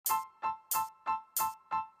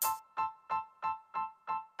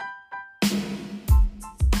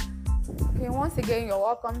Okay, once again, you're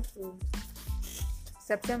welcome to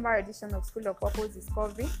September edition of School of Purpose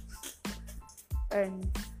Discovery.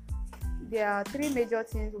 And there are three major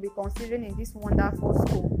things we'll be considering in this wonderful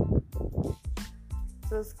school.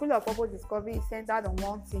 So, School of Purpose Discovery is centered on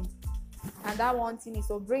one thing, and that one thing is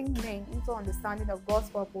to bring men into understanding of God's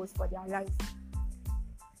purpose for their life.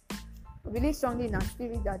 We believe strongly in our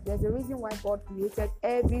spirit that there's a reason why God created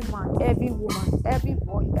every man, every woman, every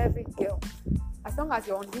boy, every girl. As long as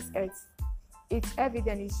you're on this earth, it's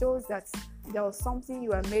evident, it shows that there was something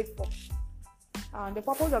you were made for. And the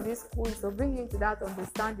purpose of this school is to bring you into that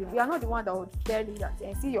understanding. We are not the one that will tell you that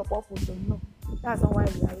and see your purpose. So no, that's not why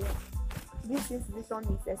we are here. This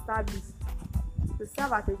institution is established to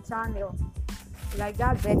serve as a channel, like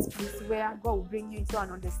that birthplace where God will bring you into an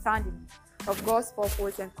understanding of God's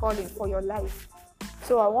purpose and calling for your life.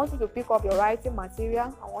 So I want you to pick up your writing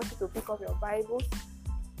material. I want you to pick up your Bibles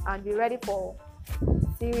and be ready for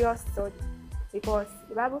serious study, because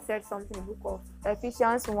the Bible said something in the book of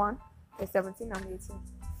Ephesians 1, verse 17 and 18.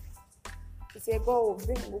 It said God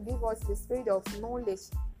will give us the spirit of knowledge,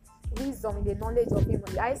 wisdom in the knowledge of Him.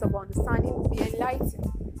 The eyes of understanding will be enlightened.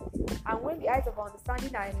 And when the eyes of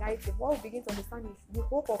understanding are enlightened, what we begin to understand is the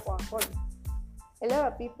hope of our calling. A lot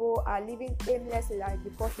of people are living aimless life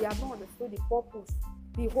because they have not understood the purpose,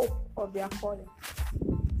 the hope of their calling.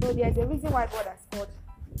 So there's a reason why God has called,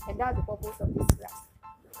 and that's the purpose of this class.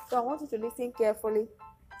 So I want you to listen carefully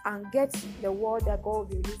and get the word that God will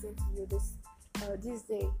be releasing to you this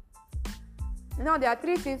day. Now, there are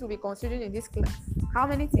three things we'll be considering in this class. How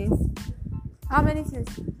many things? How many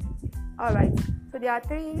things? All right. So there are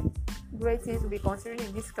three great things we'll be considering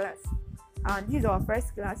in this class. And this is our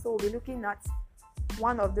first class. So we'll be looking at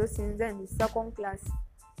one of those things. Then the second class,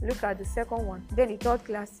 look at the second one. Then the third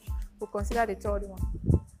class, we'll consider the third one.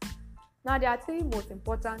 Now, there are three most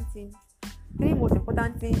important things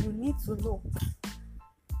you need to know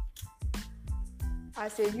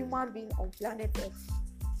as a human being on planet Earth.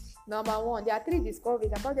 Number one, there are three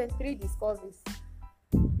discoveries. I call them three discoveries.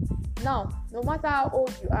 Now, no matter how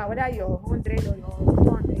old you are, whether you're 100 or you're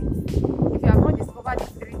 200, if you have not discovered these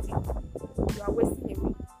three things, you are wasting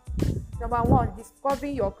away. Number one,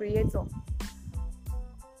 discovering your creator.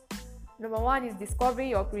 Number one is discovering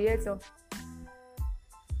your creator.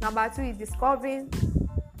 Number two is discovering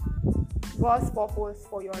God's purpose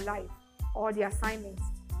for your life or the assignment.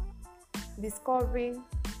 Discovering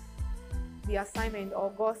the assignment or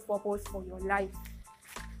God's purpose for your life.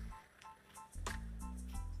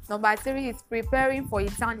 Number three is preparing for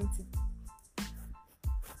eternity.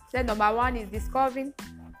 Then number one is discovering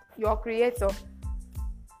your creator.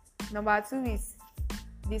 Number two is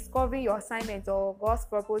discovering your assignment or God's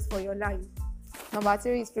purpose for your life. Number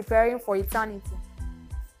three is preparing for eternity.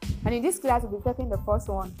 And in this class, we'll be taking the first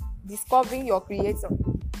one, discovering your creator.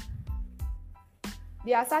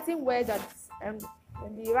 There are certain words that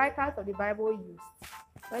the writers of the Bible used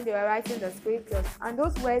when they were writing the scriptures. And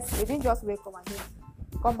those words, they didn't just wake up and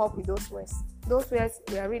come up with those words. Those words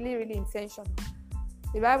were really, really intentional.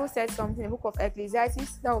 The Bible said something in the book of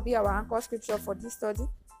Ecclesiastes. That will be our anchor scripture for this study.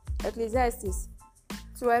 Ecclesiastes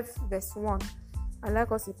 12, verse 1. I'd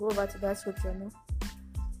like us to go over to that scripture now.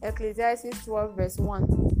 Ecclesiastes 12, verse 1.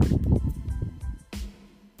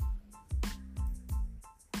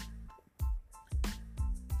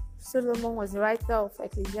 Solomon was the writer of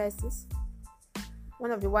Ecclesiastes, one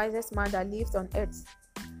of the wisest men that lived on earth.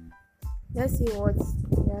 Let's see what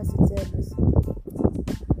he has to tell us.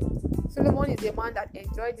 Solomon is a man that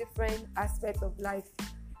enjoyed different aspects of life.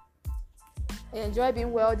 He enjoyed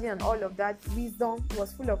being wealthy and all of that. Wisdom, he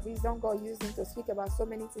was full of wisdom. God used him to speak about so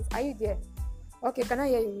many things. Are you there? Okay, can I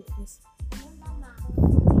hear you, please?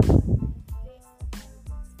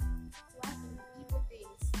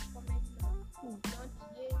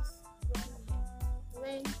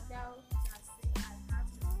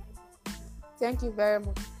 Thank you very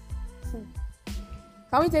much.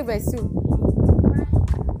 Can we take verse 2?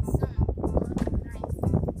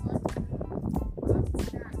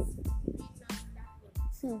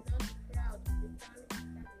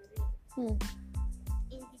 In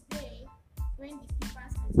the day when the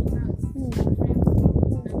keepers of the house trembled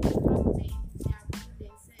and the strong men their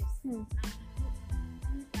themselves, and the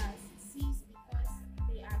rulers cease because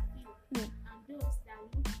they are few, and those that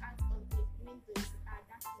look out of the windows are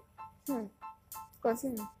darkened.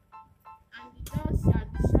 Continue. And the doors shall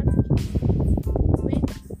be shut in the streets when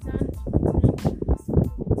the son of the dwelling is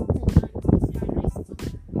full, and he shall raise up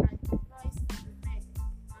at the voice of the bed,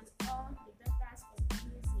 and all the daughters of the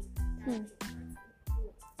music shall be brought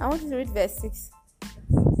low. I want you to read verse 6.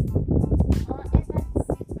 Or ever the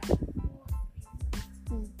silver be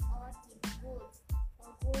moved, or the gold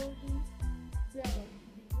or golden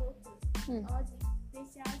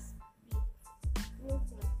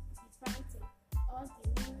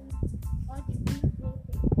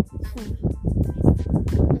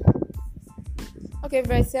Okay,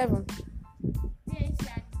 verse 7. Then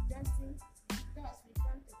shall the dust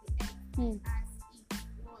return to the earth, Hmm. as it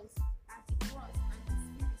was, and the spirit shall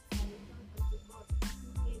return unto God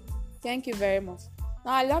who gave it. Thank you very much.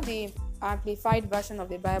 Now, I love the amplified version of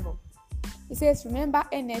the Bible. It says, remember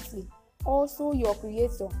earnestly also your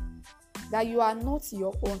Creator, that you are not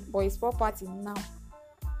your own, but His property now.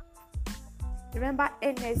 Remember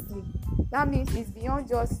earnestly. That means it's beyond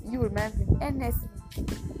just you remembering. Earnestly.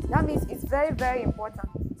 That means it's very, very important.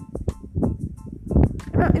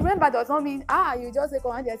 Remember does not mean, you just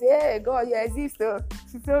come and say, hey, God, you exist.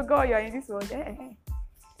 So, God, you're in this world.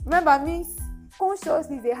 Remember means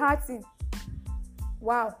consciously is a hard thing.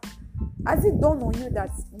 Wow. Has it dawned on you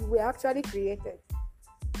that you were actually created?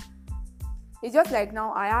 It's just like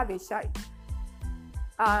now I have a child,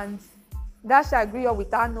 and that child grew up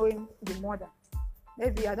without knowing the mother.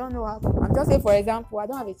 Maybe I don't know how. I'm just saying, for example, I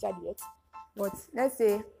don't have a child yet, but let's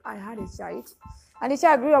say I had a child, and the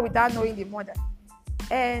child grew up without knowing the mother,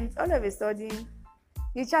 and all of a sudden,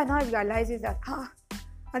 the child now realizes that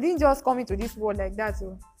I didn't just come into this world like that.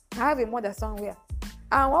 So I have a mother somewhere.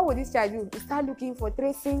 And what would this child do? He start looking for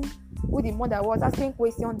tracing who the mother was, asking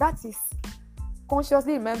questions. That is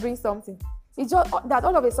consciously remembering something. It's just that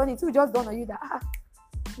all of a sudden it will just dawn on you that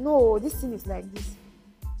no, this thing is like this.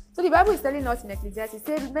 So the Bible is telling us in Ecclesiastes,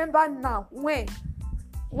 say, remember now. When?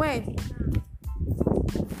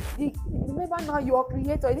 Remember now your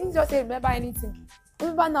Creator. It didn't just say remember anything.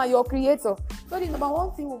 Remember now your Creator. So the number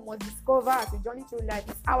one thing we must discover as we journey through life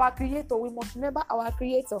is our Creator. We must remember our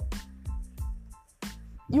Creator.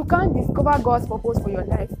 You can't discover God's purpose for your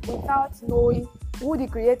life without knowing who the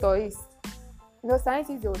Creator is.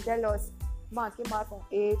 Scientists, they will tell us man came out from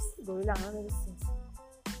apes, gorilla, and all these things.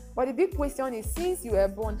 But the big question is, since you were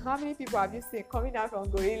born, how many people have you seen coming out from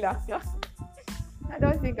gorilla? I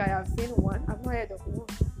don't think I have seen one. I've not heard of one.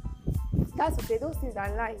 That's to say, those things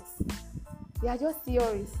are lies. They are just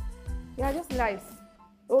theories. They are just lies.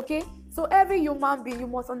 Okay? So every human being, you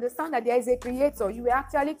must understand that there is a Creator. You were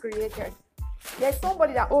actually created. There's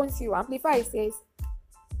somebody that owns you. Amplify says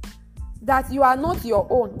that you are not your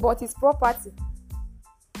own, but His property.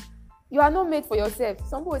 You are not made for yourself.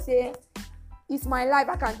 Some people say, it's my life,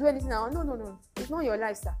 I can do anything. No. It's not your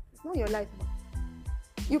life, sir. It's not your life, man.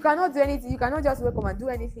 You cannot do anything. You cannot just wake up and do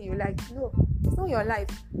anything you like. No, it's not your life.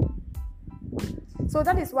 So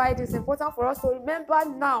that is why it is important for us to remember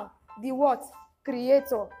now the what?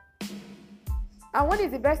 Creator. And when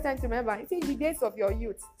is the best time to remember? It's in the days of your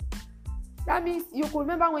youth. That means you could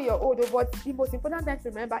remember when you're older, but the most important time to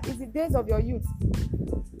remember is the days of your youth.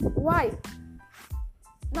 Why?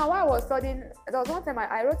 Now, while I was studying, there was one time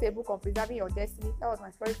I wrote a book on preserving your destiny. That was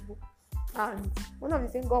my first book. And one of the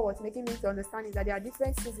things God was making me to understand is that there are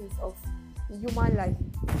different seasons of the human life.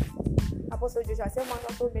 Apostle Joshua Selman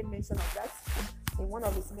also made mention of that in one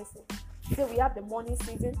of his messages. So we have the morning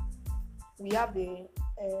season, we have the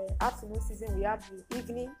afternoon season, we have the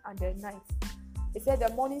evening and the night. He said the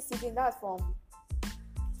morning season, that's from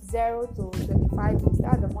 0 to 25 weeks.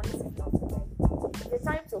 That's the morning season of the life. It's a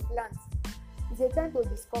time to plant. It's a time to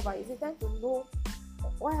discover. It's a time to know,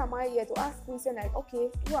 why am I here? To ask questions like, okay,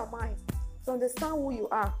 who am I? To understand who you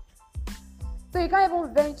are. So you can't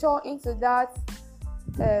even venture into that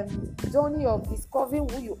journey of discovering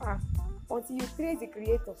who you are until you trace the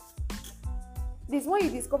Creator. This when you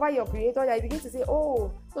discover your Creator that you begin to say,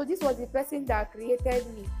 oh, so this was the person that created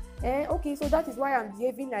me. Okay, so that is why I'm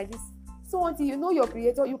behaving like this. So until you know your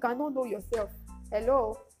Creator, you cannot know yourself.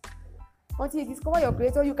 Hello? Until you discover your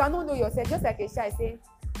Creator, you cannot know yourself. Just like a child saying,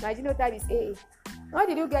 my genotype is AA. How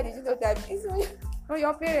did you get the genotype? It's from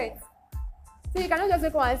your parents. So you cannot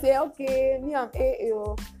just come and say, okay, me I'm AA,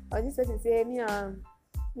 or this person say, me I'm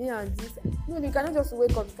this. No, you cannot just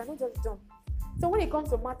wake up. You cannot just jump. So when it comes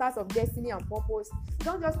to matters of destiny and purpose, you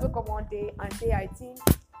don't just wake up one day and say, I think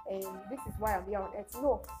this is why I'm here on earth.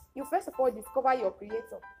 No, you first of all discover your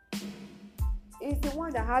Creator. It's the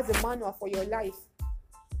one that has the manual for your life.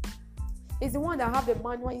 It's the one that have the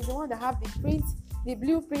manual. It's the one that have the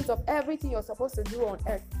blueprint of everything you're supposed to do on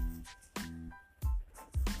earth.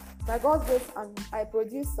 By God's grace, I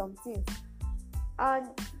produce some things. And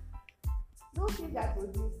those things that I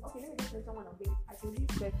produce, okay, let me just mention one of them. I produce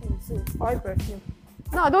perfume too, oil perfume.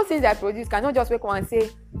 Now, those things that I produce cannot just wake up and say,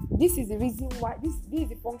 this is the reason why, this is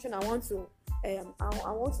the function I want to,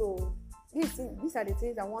 these are the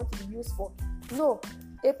things I want to be used for. No,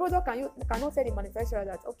 a product cannot tell the manufacturer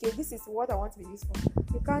that, okay, this is what I want to be used for.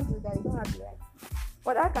 You can't do that, you don't have the right.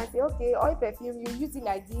 But I can say, okay, oil perfume, you use it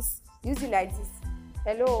like this, use it like this.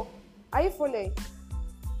 Hello, are you following?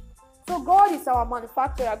 So God is our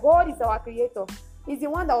manufacturer, God is our Creator. He's the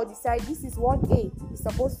one that will decide this is what A is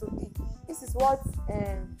supposed to be. This is what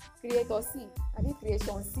creator C, I think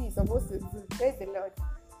creation C is supposed to do. Praise the Lord.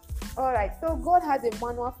 Alright, so God has a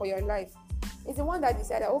manual for your life. He's the one that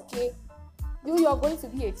decided, okay, you're going to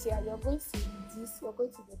be a chair, you're going to do this, you're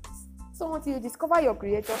going to do this. So until you discover your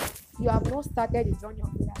creator, you have not started the journey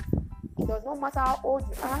of life. It does not matter how old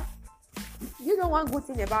you are. You know one good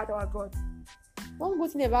thing about our God. One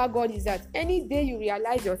good thing about God is that any day you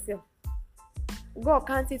realize yourself, God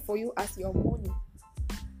counts it for you as your money.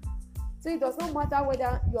 So it does not matter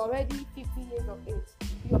whether you're already 50 years of age,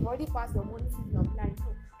 you have already passed your money season of life.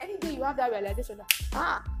 So any day you have that realization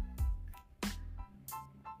that,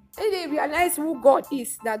 any day you realize who God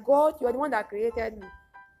is, that God, you're the one that created me,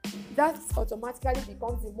 that automatically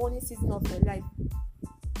becomes the money season of your life.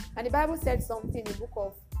 And the Bible said something in the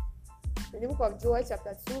book of Joel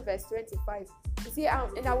chapter 2 verse 25. You see,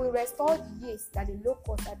 and I will restore the years that the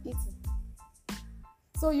locusts have eaten.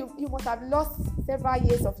 So you must have lost several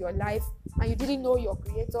years of your life and you didn't know your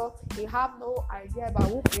creator. You have no idea about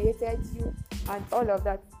who created you and all of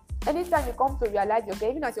that. Anytime you come to realize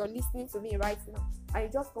yourself, even as you're listening to me right now, and you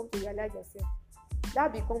just come to realize yourself,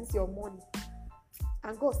 that becomes your money.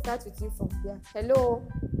 And God starts with you from there. Hello.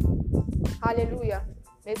 Hallelujah.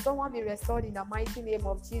 May someone be restored in the mighty name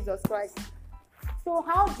of Jesus Christ. So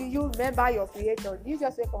how do you remember your creator? Do you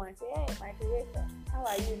just wake up and say, hey, my creator, how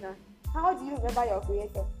are you now? How do you remember your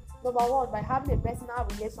creator? Number one, by having a personal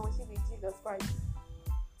relationship with Jesus Christ.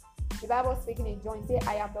 The Bible speaking in John, it says,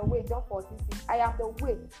 I am the way, John 14:6. I am the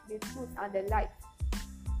way, the truth, and the life.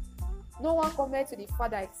 No one comes to the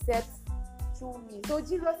Father except through me. So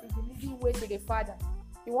Jesus is the leading way to the Father.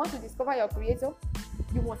 You want to discover your creator?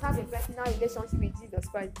 You must have a personal relationship with Jesus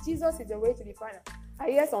Christ. Jesus is the way to the Father. I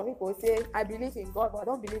hear some people say, I believe in God, but I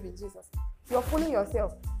don't believe in Jesus. You're fooling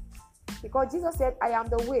yourself. Because Jesus said, I am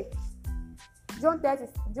the way. John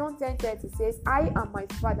 10:30 says, I and my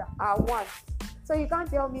Father are one. So you can't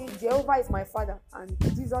tell me Jehovah is my Father and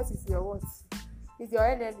Jesus is your what? Is your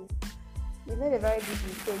enemy. You made a very big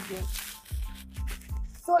mistake there.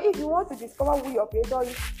 So if you want to discover who your creator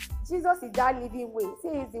is, Jesus is that living way. Say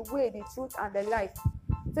he is the way, the truth, and the life.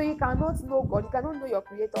 So you cannot know God, you cannot know your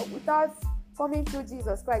creator without coming through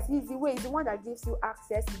Jesus Christ. He is the way, he's the one that gives you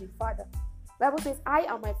access to the Father. The Bible says, I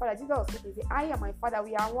and my Father. Jesus was speaking, he said, I and my Father,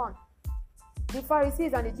 we are one. The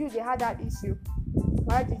Pharisees and the Jews, they had that issue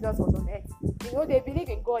while Jesus was on earth. You know, they believe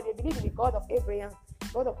in God, they believe in the God of Abraham,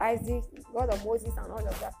 God of Isaac, God of Moses, and all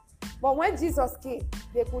of that. But when Jesus came,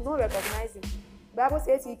 they could not recognize him. The Bible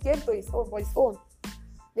says he came to his own, but his own,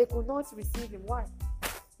 they could not receive him. Why?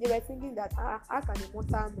 They were thinking that, how can a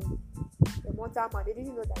mortal man, they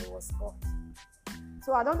didn't know that he was God.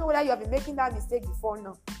 So I don't know whether you have been making that mistake before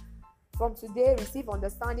now. From today, receive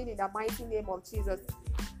understanding in the mighty name of Jesus.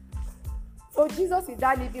 So Jesus is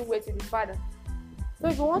that living way to the Father. So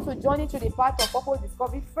if you want to journey to the path of purpose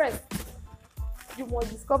discovery, first, you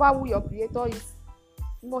must discover who your creator is.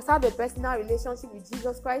 You must have a personal relationship with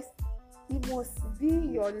Jesus Christ. He must be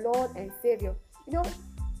your Lord and Savior. You know,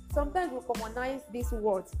 sometimes we commonize this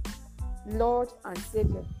word, Lord and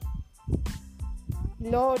Savior.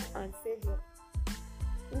 Lord and Savior.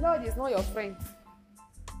 Lord is not your friend.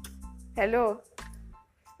 Hello.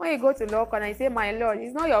 When you go to law and I say my Lord,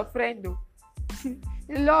 he's not your friend though.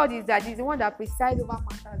 The Lord is that he's the one that presides over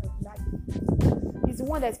matters of life. He's the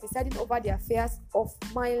one that's presiding over the affairs of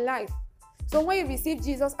my life. So when you receive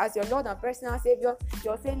Jesus as your Lord and personal Savior,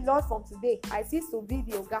 you're saying, Lord, from today, I cease to be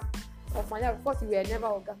the Oga of my life. Of course, you were never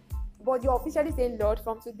Oga. But you're officially saying, Lord,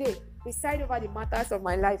 from today, preside over the matters of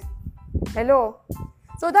my life. Hello?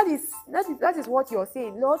 So that is what you're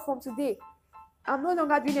saying. Lord, from today, I'm no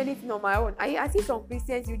longer doing anything on my own. I see some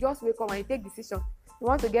Christians, you just wake up and you take decision. You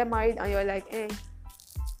want to get married and you're like,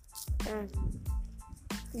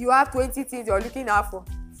 you have 20 things you're looking out for.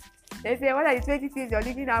 They say, what are the 20 things you're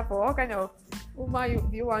looking out for? What kind of woman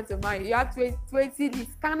do you want to marry? You have 20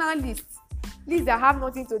 lists, carnal lists that have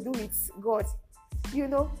nothing to do with God. You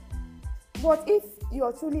know? But if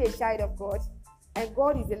you're truly a child of God, and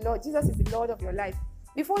God is the Lord, Jesus is the Lord of your life,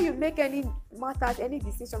 before you make any matters, any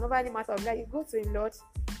decision over any matter of life, you go to him, Lord.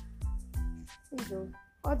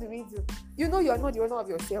 What do we do? You know you're not the owner of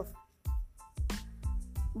yourself.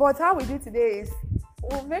 But how we do today is,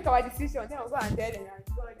 we'll make our decision, then we'll go and tell them,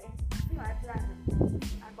 God, see my plan.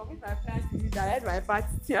 I commit my plan to you, direct my path.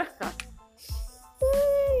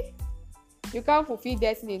 You can't fulfill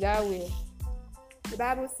destiny that way. The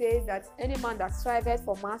Bible says that any man that striveth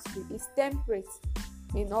for mastery is temperate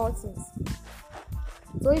in all things.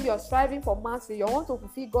 So if you're striving for mastery, you want to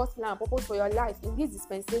fulfill God's plan and purpose for your life in this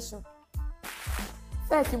dispensation,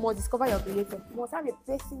 first you must discover your creator. You must have a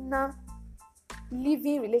personal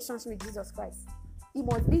living relationship with Jesus Christ. He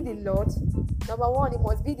must be the Lord. Number one, he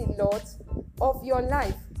must be the Lord of your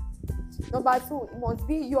life. Number two, he must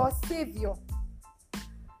be your Savior.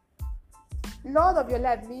 Lord of your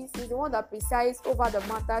life means he's the one that presides over the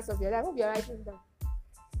matters of your life. I hope you're writing down.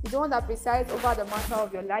 He's the one that presides over the matter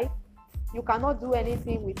of your life. You cannot do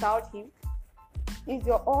anything without him. He's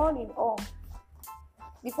your all in all.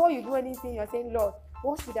 Before you do anything, you're saying, Lord,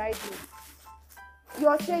 what should I do?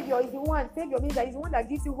 Your Savior is the one. Savior means that he's the one that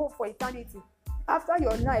gives you hope for eternity. After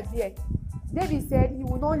your life here, David said, he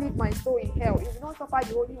will not leave my soul in hell. He will not suffer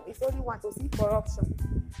his only one to see corruption.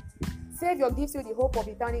 Savior gives you the hope of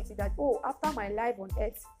eternity that, after my life on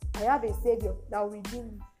earth, I have a Savior that will redeem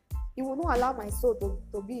me. He will not allow my soul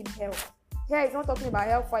to be in hell. Here he's not talking about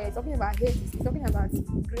hellfire, he's talking about Hades, he's talking about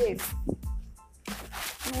grave.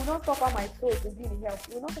 He will not suffer my soul to be in hell.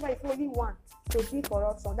 He will not suffer his only one to see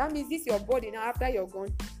corruption. That means this your body now after you're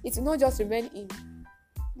gone. It will not just remain in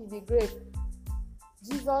the grave.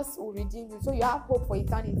 Jesus will redeem you. So you have hope for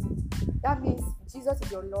eternity. That means Jesus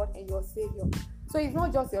is your Lord and your Savior. So he's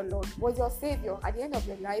not just your Lord, but your Savior. At the end of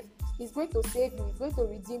your life, he's going to save you. He's going to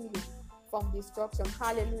redeem you from destruction.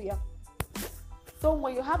 Hallelujah. So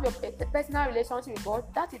when you have your personal relationship with God,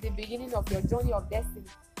 that is the beginning of your journey of destiny.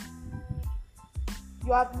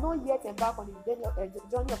 You have not yet embarked on the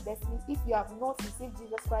journey of destiny if you have not received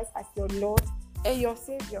Jesus Christ as your Lord and your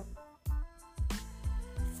Savior.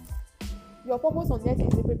 Your purpose on earth is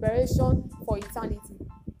the preparation for eternity.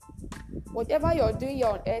 Whatever you're doing here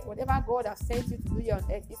on earth, whatever God has sent you to do here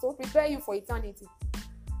on earth, is to prepare you for eternity.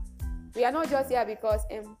 We are not just here because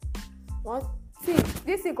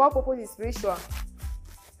this thing called purpose is spiritual.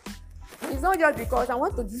 It's not just because I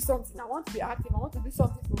want to do something, I want to be active, I want to do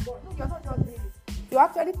something for God. No, you're not just doing it. You're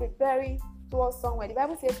actually preparing towards somewhere. The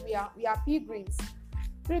Bible says we are pilgrims.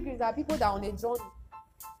 Pilgrims are people that are on a journey.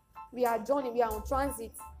 We are journeying, we are on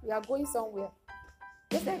transit, we are going somewhere.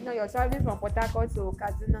 Just like now you're traveling from Port Harcourt to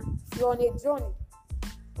Kaduna, you're on a journey.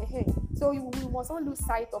 So we must not lose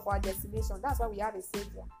sight of our destination. That's why we have a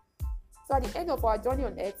Savior. So at the end of our journey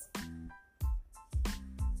on earth,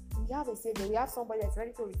 we have a Savior. We have somebody that's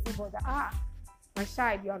ready to receive us. My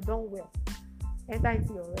child, you have done well. Enter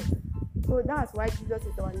into your rest. So that's why Jesus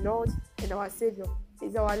is our Lord and our Savior.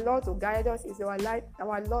 He's our Lord to guide us. He's our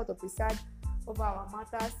Lord to preside over our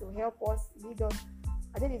matters, to help us, lead us.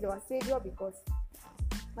 And then he's our Savior because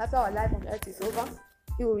after our life on earth is over,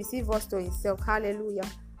 he will receive us to himself. Hallelujah.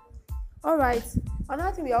 Alright,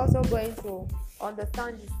 another thing we are also going to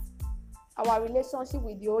understand is our relationship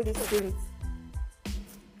with the Holy Spirit.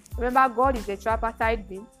 Remember, God is a tripartite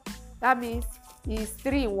being. That means he is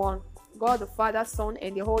 3 in 1. God the Father, Son,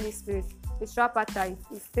 and the Holy Spirit. The tripartite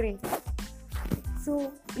is 3.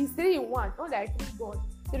 So it's 3 in 1, not like 3 gods,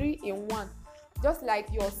 3 in 1. Just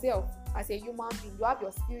like yourself as a human being, you have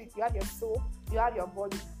your spirit, you have your soul, you have your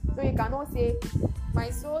body. So you cannot say, my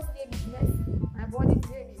soul's name is Mercy, my body's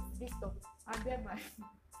name is Victor, and then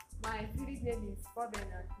my spirit name is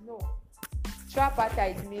Covenant. No.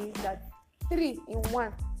 Tripartite means that 3 in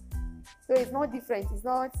 1. So it's not different. It's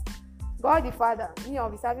not God the Father. I'll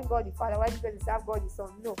be serving God the Father. Why do you serve God the Son?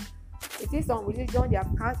 No. It is some religion they have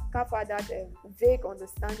covered that vague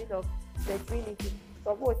understanding of the Trinity.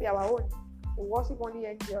 Some people say our own. We worship only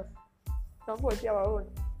angels. Some people say our own.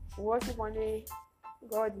 We worship only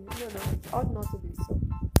God. No. It ought not to be so.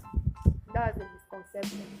 That's a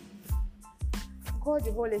misconception. God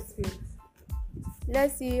the Holy Spirit.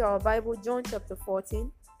 Let's see our Bible, John chapter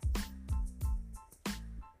 14.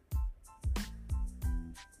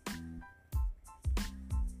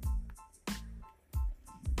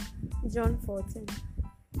 John 14.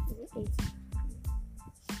 8.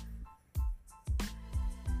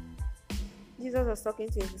 Jesus was talking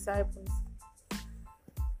to his disciples.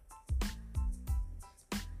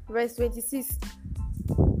 Verse 26.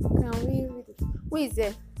 Can we read it? Who is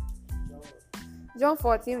there? John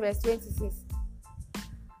 14, verse 26.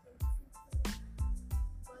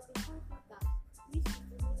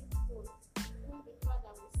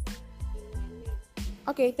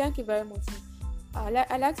 Okay, thank you very much. I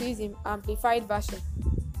like to use the amplified version.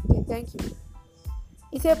 Okay, thank you.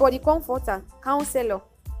 He said, but the Comforter, Counselor,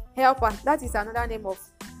 Helper, that is another name of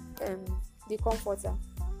the Comforter.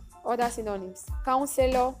 Other synonyms: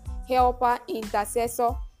 Counselor, Helper, Intercessor,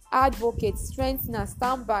 Advocate, Strengthener,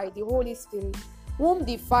 Standby, the Holy Spirit, whom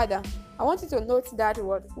the Father. I want you to note that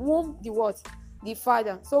word. Whom the what? The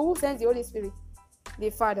Father. So who sends the Holy Spirit? The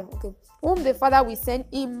Father. Okay. Whom the Father will send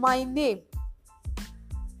in my name.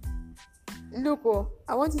 Look,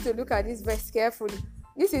 I want you to look at this verse carefully.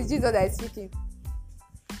 This is Jesus that is speaking.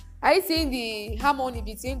 Are you seeing the harmony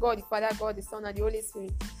between God the Father, God the Son, and the Holy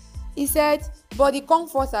Spirit? He said, But the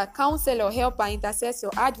comforter, counselor, helper, intercessor,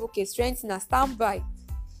 advocate, strengthener, stand by.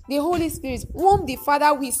 The Holy Spirit, whom the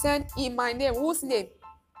Father will send in my name. Whose name?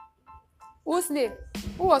 Whose name?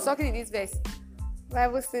 Who was talking in this verse?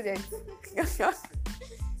 Bible student.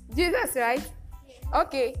 Jesus, right?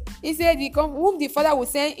 Okay. He said, whom the Father will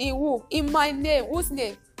send in who? In my name. Whose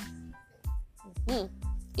name?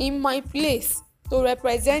 In my place, to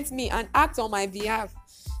represent me and act on my behalf.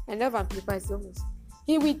 I love Amplified so much.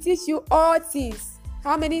 He will teach you all things.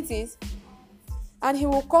 How many things? And he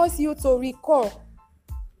will cause you to recall.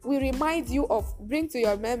 Will remind you of, bring to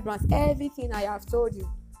your remembrance everything I have told you.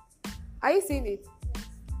 Are you seeing it?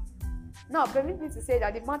 Now, permit me to say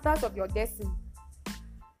that the matters of your destiny,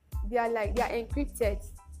 they are encrypted.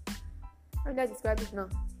 How do I describe it now?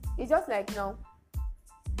 It's just like now.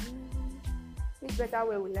 Which better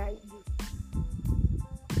way will I do?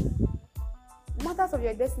 Matters of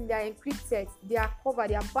your destiny, they are encrypted, they are covered,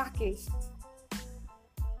 they are packaged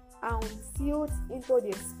and sealed into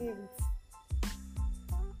the Spirit.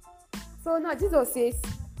 So now Jesus says,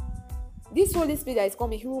 this Holy Spirit that is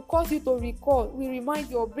coming, he will cause you to recall, will remind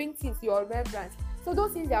you or bring things to your remembrance. So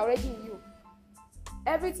those things are already in you.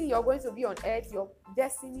 Everything you're going to be on earth, your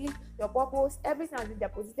destiny, your purpose, everything has been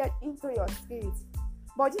deposited into your spirit.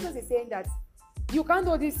 But Jesus is saying that you can't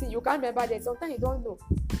know this thing, you can't remember that. Sometimes you don't know.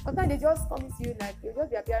 Sometimes they just come to you like they'll just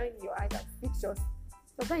be appearing in your eyes as pictures.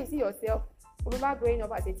 Sometimes you see yourself. Remember growing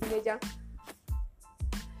up as a teenager,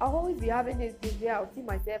 I'll always be having this dream where I'll see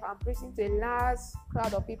myself, I'm preaching to a large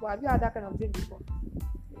crowd of people. Have you had that kind of dream before?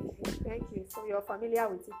 Thank you. So you're familiar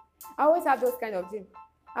with it. I always have those kind of dreams.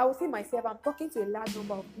 I will see myself, I'm talking to a large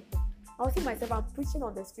number of people. I will see myself, I'm preaching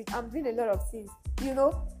on the street. I'm doing a lot of things. You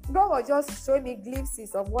know, God was just showing me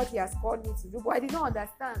glimpses of what He has called me to do, but I did not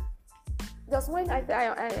understand. Just when I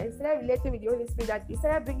started relating with the Holy Spirit, that He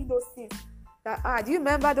started bringing those things. That do you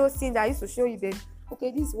remember those things that I used to show you then?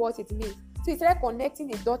 Okay, this is what it means. So He started connecting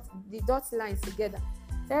the dot lines together.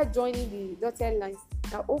 Started joining the dotted lines.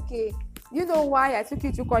 Now, okay, you know why I took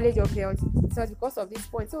you to College of Health? So it's because of this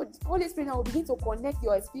point. So the Holy Spirit now will begin to connect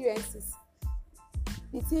your experiences.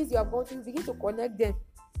 The things you have gone through, begin to connect them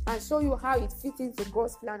and show you how it fits into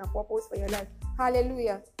God's plan and purpose for your life.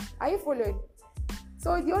 Hallelujah. Are you following?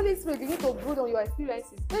 So the Holy Spirit begin to brood on your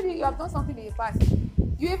experiences. Maybe you have done something in the past.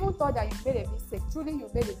 You even thought that you made a mistake. Truly you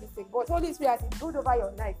made a mistake. But the Holy Spirit, as He brood over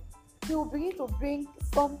your life, He will begin to bring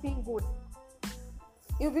something good.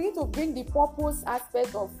 He will begin to bring the purpose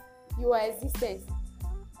aspect of your existence.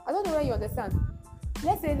 I don't know whether you understand.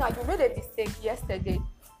 Let's say now you made a mistake yesterday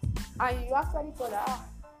and you actually thought that,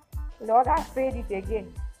 Lord, I failed it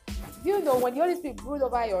again. You know, when the Holy Spirit brood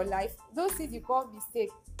over your life, those things you call mistake,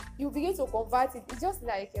 you begin to convert it. It's just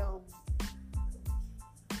like all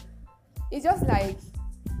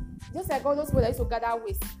those people that used to gather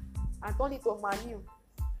waste and turn it to manure.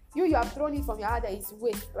 You have thrown it from your heart that it's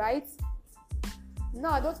waste, right?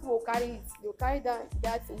 Now those people will carry it. They'll carry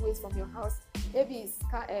that waste from your house. Maybe it's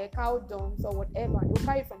cow dung or whatever. They'll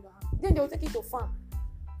carry it from your house. Then they'll take it to farm,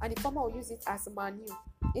 and the farmer will use it as manure.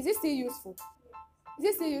 Is it still useful?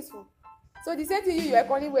 So the same thing you are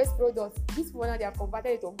calling waste products, this people now they have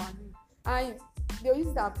converted it to manure, and they'll use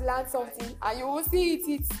it and plant something, and you will see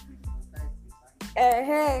it.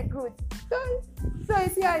 Good. So you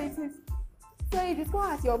see how it is. So you discover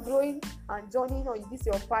as you're growing and journeying on this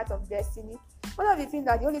your path of destiny. One of the things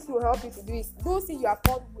that the Holy Spirit will help you to do is those things you have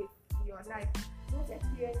fought with in your life, those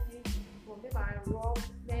experiences, from them are raw,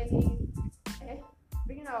 smelling,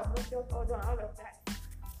 bringing out of nature, all of that.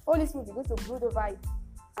 Holy Spirit will begin to brood over it,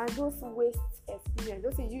 and those waste experience,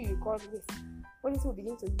 those things you call waste, Holy Spirit will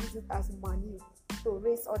begin to use it as manure to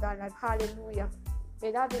raise other life. Hallelujah.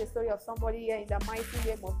 May that be the story of somebody here in the mighty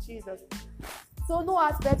name of Jesus. So no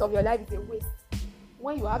aspect of your life is a waste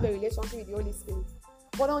when you have a relationship with the Holy Spirit.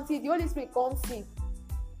 But until the Holy Spirit comes in,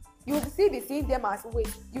 you will still be seeing them as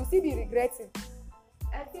waste. You will still be regretting.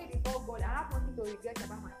 I say before God, I have nothing to regret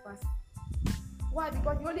about my past. Why?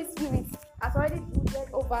 Because the Holy Spirit has already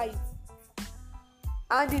brooded over it.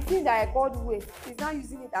 And the thing that I called waste is now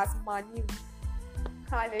using it as manure.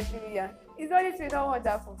 Hallelujah. Is the Holy Spirit not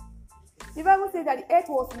wonderful? The Bible says that the earth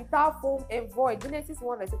was without form and void. Genesis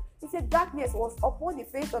 1 verse 2. It said darkness was upon the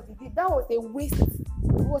face of the deep. That was a waste. It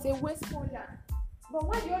was a wasteful land. But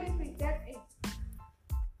when the Holy Spirit stepped in,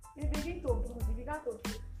 He began to brood. He began to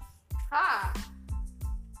brood.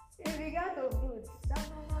 He began to brood.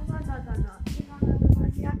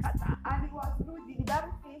 And He was brooding. The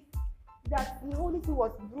Bible says that the Holy Spirit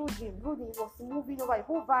was brooding. He was moving over it,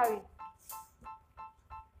 hovering.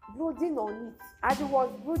 Brooding on it. As He was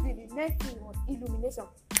brooding, the next thing was illumination.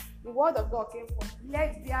 The word of God came forth.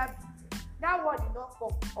 Let there That word did not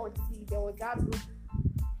come until there was that group.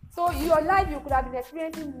 So your life, you could have been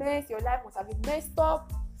experiencing mess. Your life must have been messed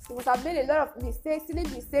up. You must have made a lot of mistakes, silly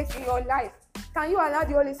mistakes in your life. Can you allow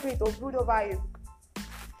the Holy Spirit to brood over you?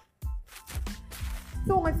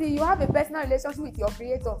 So until you have a personal relationship with your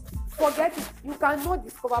Creator, forget it. You cannot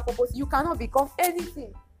discover purpose. You cannot become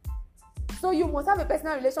anything. So you must have a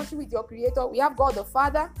personal relationship with your Creator. We have God the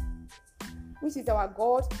Father, which is our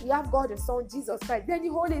God. We have God the Son, Jesus Christ. Then the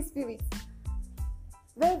Holy Spirit.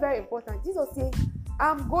 Very, very important. Jesus said,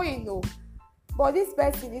 I'm going, no. But this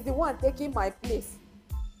person is the one taking my place.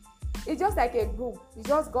 It's just like a groom. You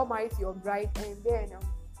just got married to your bride, and then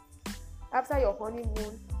after your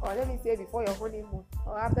honeymoon, or let me say before your honeymoon,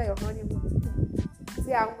 or after your honeymoon,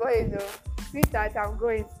 say, I'm going, no. Sweetheart, I'm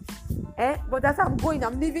going. But as I'm going,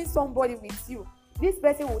 I'm leaving somebody with you. This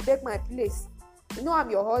person will take my place. You know I'm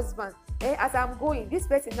your husband. As I'm going, this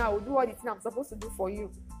person now will do all the things I'm supposed to do for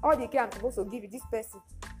you. All the care I'm supposed to give you, this person.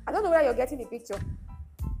 I don't know where you're getting the picture.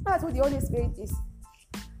 That's what the Holy Spirit is.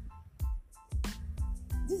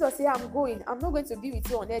 Jesus said, I'm going. I'm not going to be with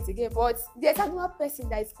you on earth again. But there's another person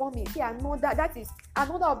that is coming. See, another, that is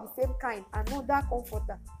another of the same kind. Another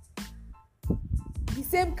comforter. The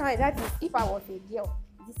same kind. That is, if I was a girl.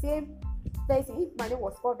 The same person. If my name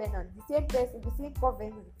was Covenant. The same person. The same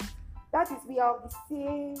covenant. That is, we are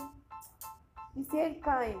the same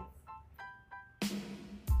kind.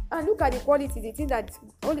 And look at the quality, the thing that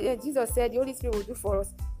Jesus said the Holy Spirit will do for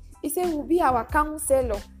us. He said we'll be our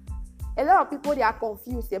counselor. A lot of people, they are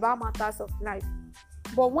confused about matters of life.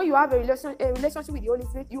 But when you have a relationship with the Holy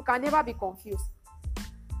Spirit, you can never be confused.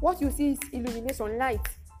 What you see is illumination, light.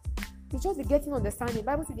 You just be getting understanding. The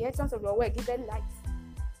Bible says the entrance of your way given light.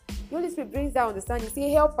 The Holy Spirit brings that understanding. He say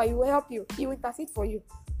help, He will help you. He will intercede for you.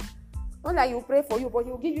 Not like He will pray for you, but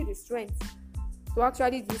He will give you the strength to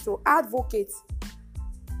actually do so. Advocate.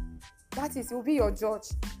 That is, He will be your judge.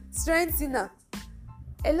 Strengthener.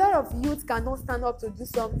 A lot of youth cannot stand up to do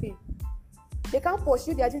something. They can't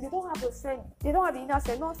pursue their dreams. They don't have the strength. They don't have the inner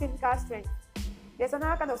strength, not physical strength. There's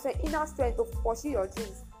another kind of strength, inner strength to pursue your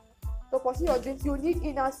dreams. To pursue your dreams, you need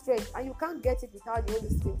inner strength, and you can't get it without the Holy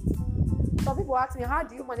Spirit. Some people ask me, how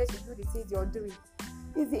do you manage to do the things you're doing?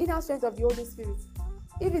 It's the inner strength of the Holy Spirit.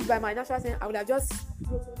 If it's by my natural strength, I would have just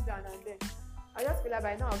broken down, and then I just feel like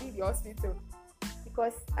by now I'll be in the hospital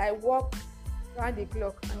because I walk around the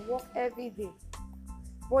clock and walk every day.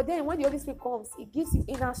 But then when the Holy Spirit comes, it gives you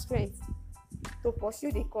inner strength to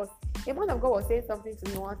pursue the cause. A man of God was saying something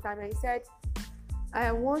to me one time, and he said,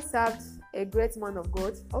 I once served a great man of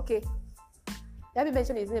God. Okay, let me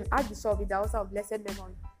mention his name, Archbishop Idahosa of blessed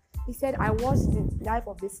memory. He said, I watched the life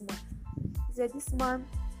of this man. He said, this man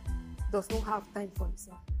does not have time for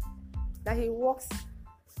himself. That he walks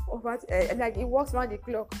over, like he walks around the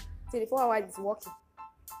clock, 24 hours he's working.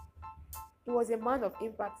 He was a man of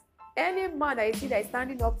impact. Any man that you see that is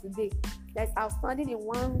standing up today, that is outstanding in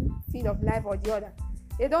one field of life or the other,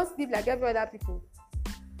 they don't sleep like every other people.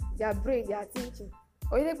 Their brain, they are thinking.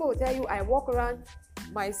 Or people will tell you, I walk around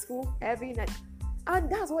my school every night. And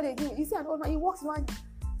that's what they do. You see an old man, he walks around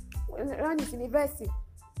his university.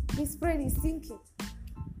 His brain is thinking.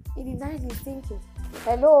 In the night, he's thinking.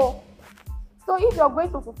 Hello? So if you're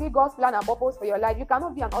going to fulfill God's plan and purpose for your life, you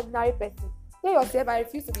cannot be an ordinary person. Tell yourself, I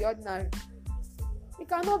refuse to be ordinary. You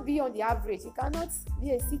cannot be on the average. You cannot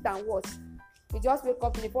be a sit and watch. You just wake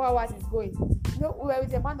up, 24 hours is going. You know, we were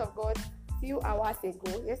with a man of God a few hours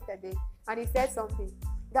ago, yesterday, and he said something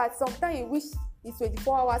that sometimes he wish his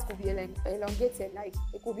 24 hours could be elongated, like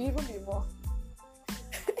it could be even be more.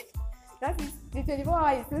 That is, the 24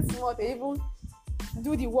 hours is too small to even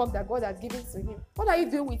do the work that God has given to him. What are you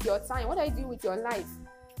doing with your time? What are you doing with your life?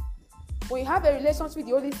 When you have a relationship with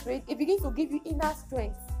the Holy Spirit, it begins to give you inner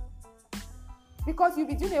strength. Because you'll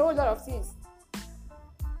be doing a whole lot of things.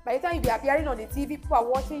 By the time you'll be appearing on the TV, people are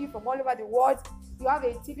watching you from all over the world. You have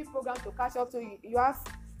a TV program to catch up to. You have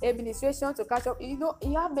administration to catch up. You know,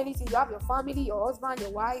 you have many things. You have your family, your husband,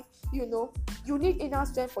 your wife. You know, you need inner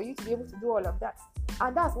strength for you to be able to do all of that.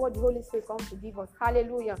 And that's what the Holy Spirit comes to give us.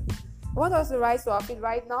 Hallelujah. I want us to rise to our feet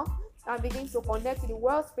right now and begin to connect to the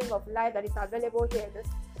wellspring of life that is available here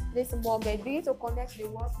this moment. Begin to connect to the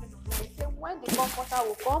wellspring of life. Say, when the Comforter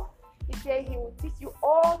will come, He said He will teach you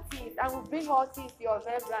all things and will bring all things to your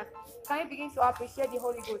remembrance. Can you begin to appreciate the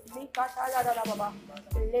Holy Ghost?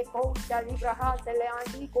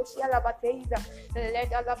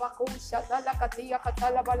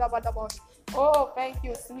 Oh, thank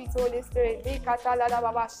you, sweet Holy Spirit.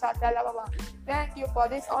 Thank you for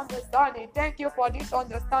this understanding. Thank you for this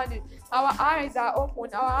understanding. Our eyes are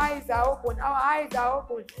open. Our eyes are open. Our eyes are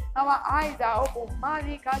open. Our eyes are open.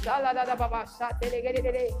 Malika la da da baba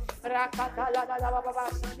shatelegede. Rakata la da da baba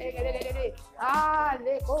shatelegede. Ah,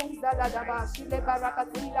 le koza la da ba shile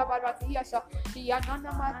barakati la baratia sha.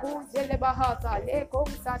 Yanana makuze le bahata le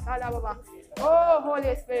koza la baba. Oh,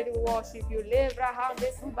 Holy Spirit, we worship you. Lebraham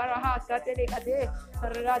de subaraha shatelegade.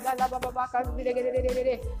 Rada la baba baka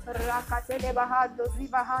zilegede. Rakatele bahado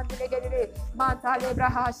zibahan legede. Manta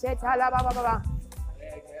lebraha shetala baba.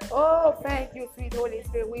 Oh, thank you, sweet Holy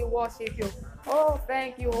Spirit. We worship you. Oh,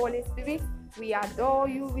 thank you, Holy Spirit. We adore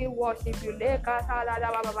you. We worship you. Lekatala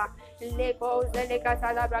baba. Leko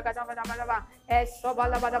zelekatala brakata baba.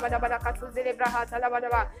 Esobala baba katu zelebrahata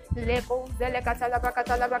baba. Leko zelekatala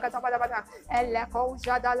brakata baba. Eleko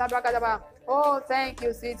jadala brakata. Oh, thank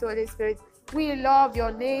you, sweet Holy Spirit. We love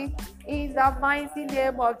your name in the mighty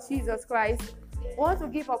name of Jesus Christ. We want to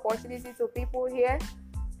give opportunity to people here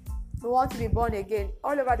who want to be born again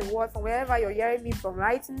all over the world, from wherever you're hearing me from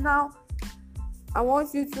right now. I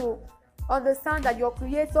want you to understand that your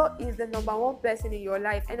Creator is the number one person in your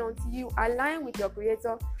life, and until you align with your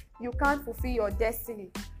Creator, you can't fulfill your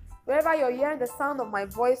destiny. Wherever you're hearing the sound of my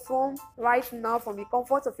voice from right now, from the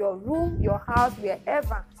comfort of your room, your house,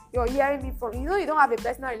 wherever you're hearing me from, you know you don't have a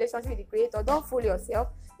personal relationship with the Creator, don't fool yourself.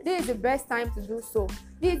 This is the best time to do so.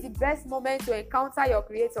 This is the best moment to encounter your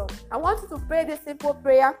Creator. I want you to pray this simple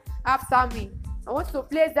prayer after me. I want you to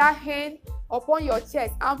place that hand upon your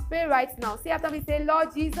chest and pray right now. Say after me, say,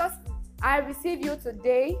 Lord Jesus, I receive you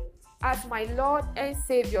today as my Lord and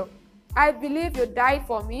Savior. I believe you died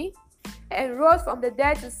for me and rose from the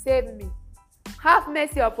dead to save me. Have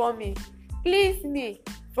mercy upon me. Cleanse me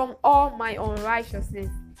from all my unrighteousness.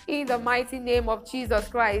 In the mighty name of Jesus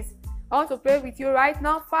Christ. I want to pray with you right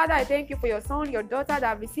now. Father, I thank you for your son, your daughter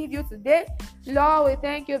that received you today. Lord, we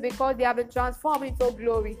thank you because they have been transformed into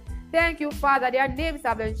glory. Thank you, Father. Their names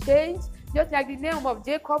have been changed, just like the name of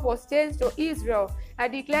Jacob was changed to Israel. I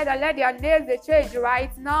declare that let their names be changed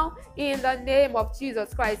right now in the name of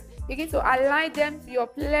Jesus Christ. Begin to align them to your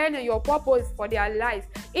plan and your purpose for their lives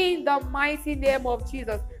in the mighty name of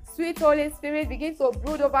Jesus. Sweet Holy Spirit, begin to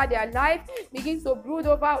brood over their life, begin to brood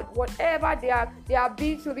over whatever they have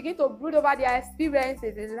been through, begin to brood over their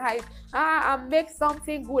experiences in life, and make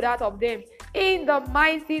something good out of them in the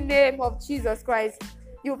mighty name of Jesus Christ.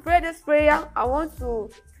 You pray this prayer. I want to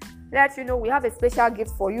let you know we have a special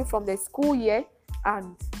gift for you from the school year,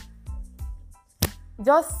 and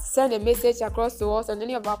just send a message across to us on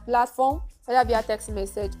any of our platforms, whether via text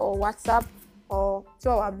message or WhatsApp or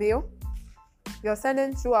through our mail. You're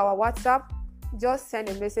sending through our WhatsApp, just send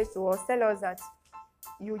a message to us. Tell us that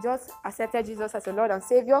you just accepted Jesus as your Lord and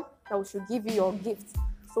Savior, that we should give you your gift.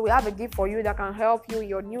 So we have a gift for you that can help you in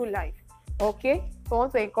your new life. Okay? So I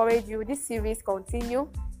want to encourage you. This series continue.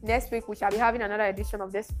 Next week we shall be having another edition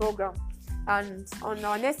of this program. And on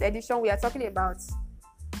our next edition, we are talking about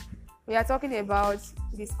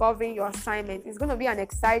discovering your assignment. It's going to be an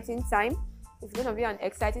exciting time. It's going to be an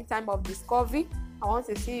exciting time of discovery. I want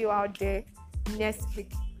to see you out there next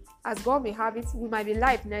week. As God may have it, we might be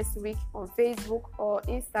live next week on Facebook or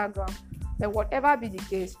Instagram. But whatever be the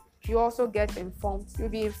case, you also get informed. You'll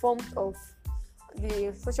be informed of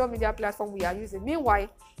the social media platform we are using. Meanwhile,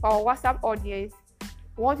 for our WhatsApp audience,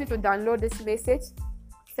 we want you to download this message,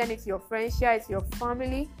 send it to your friends, share it to your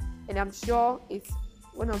family, and I'm sure it's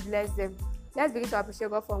going to bless them. Let's begin to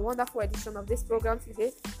appreciate God for a wonderful edition of this program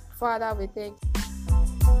today. Father, we thank you.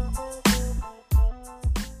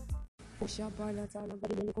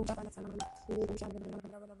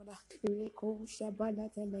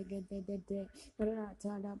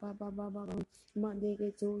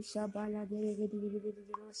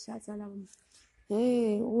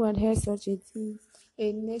 Hey, who had heard such a thing?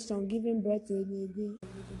 A nation giving birth to a baby.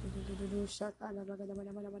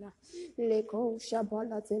 Leko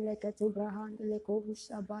shabala teleke to brahan leko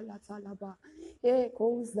shabala talaba.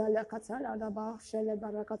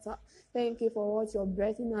 Thank you for what you're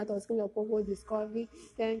breathing out of School of Purpose Discovery.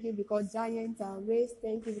 Thank you because giants are raised.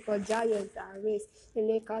 Thank you because giants are raised.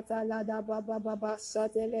 Hey,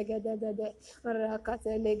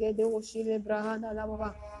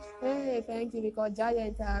 thank you because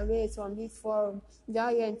giants are raised from this forum.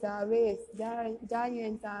 Giants are raised.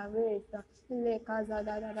 Giants are raised.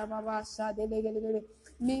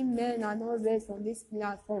 Me men are not raised from this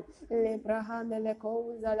platform.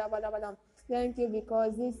 Thank you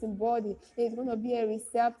because this body is going to be a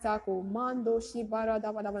receptacle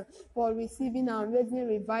for receiving and raising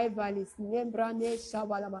revivalists.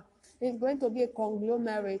 It's going to be a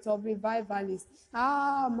conglomerate of revivalists.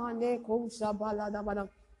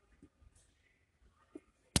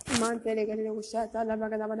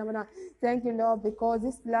 Thank you, Lord, because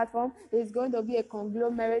this platform is going to be a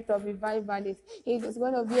conglomerate of revivalists. It is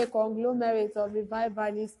going to be a conglomerate of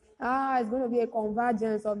revivalists. It's going to be a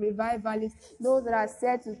convergence of revivalists. Those that are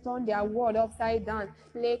set to turn their world upside down.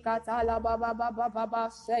 We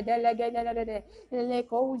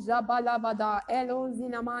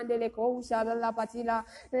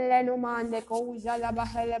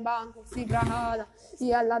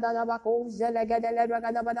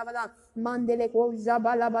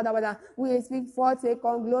speak forth a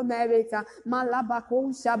conglomerate.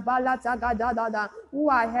 Who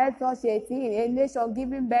had such a thing, a nation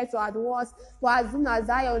giving birth to at once. For as soon as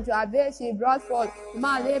Zion to Abel, she brought forth.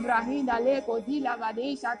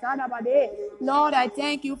 Lord, I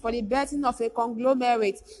thank you for the birthing of a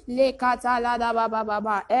conglomerate.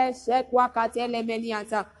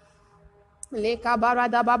 Le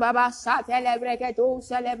kabarada bababa celebrate to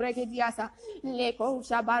celebrate diasa. Le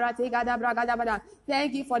kosha baratiga da bragada bada.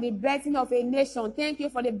 Thank you for the birthing of a nation. Thank you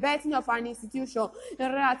for the birthing of an institution.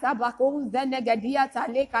 Rata bakon zenegadiata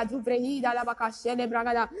le kaduvrehida la bakashele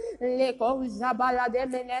bragada. Le kosha balade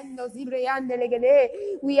menendo zibriande legede.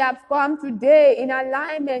 We have come today in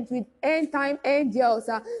alignment with end time angels.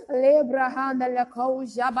 Le brahanda le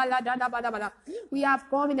kosha balada bada bada. We have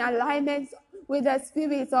come in alignment with the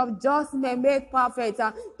spirit of just men made perfect,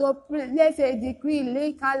 to place a decree,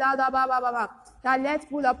 that let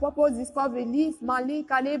full of purpose discovery, leave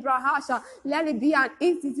Malika Lebra Hasha, let it be an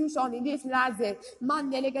institution in this last day. Man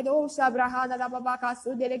delegedo Shabrahana da Babaka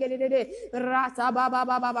Su delegede, Rata Baba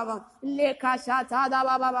Baba, Leka Shata da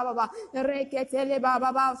Baba Baba, Reketele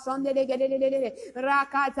Baba, Son delegede,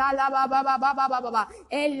 Rakata la Baba Baba,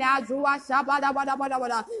 Ella Jua Shabada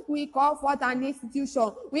Bada. We call forth an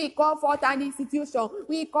institution. We call forth an institution.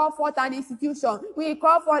 We call forth an institution. We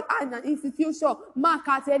call forth an institution.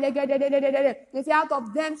 They say, out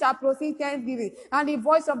of them shall proceed thanksgiving, and the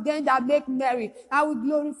voice of them that make merry. I will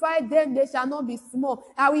glorify them, they shall not be small.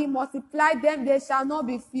 I will multiply them, they shall not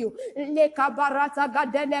be few.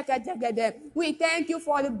 We thank you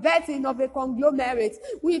for the birthing of a conglomerate.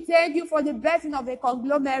 We thank you for the birthing of a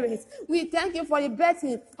conglomerate. We thank you for the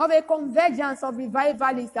birthing of a convergence of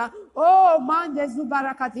revivalists. Oh, man, the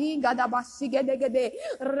Zubarakatinga, the Bashigede,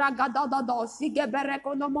 Ragadada,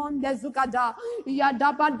 Sigeberekonomon, the Zugada,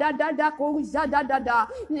 Yadabada, Kozadada,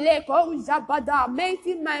 Leko Zabada,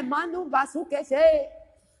 making my manu basukese.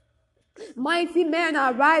 Mighty men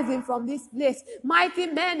are rising from this place. Mighty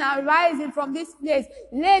men are rising from this place.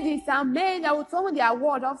 Ladies and men that will turn their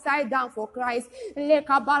world upside down for Christ.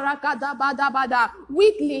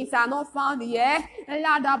 Weaklings are not found here. He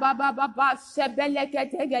said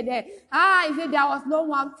there was no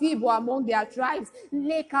one feeble among their tribes.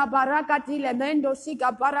 Weaklings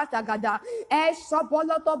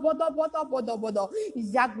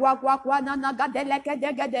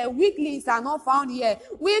are not found here.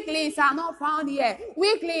 Weaklings are not found here.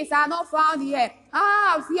 Weaklings are not found here.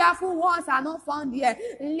 Fearful ones are not found here.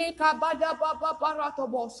 Lekabada baba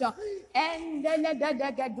baratobosha. And the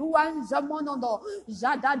zamonondo.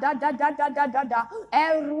 Zada da da da da da da da.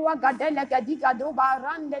 Erua gadele gadiga do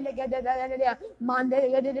barande legede mande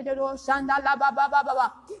shanda la baba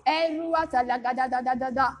baba. Erua talagada da da da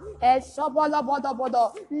da. Esobola bodo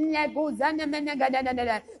bodo. Lego zanemene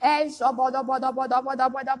gadene. Esobodo bodo bodo bodo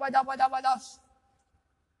bodo bodo bodo.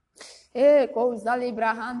 Cosa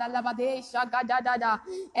librahanda la badesha gadada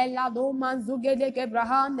e la doma zugede che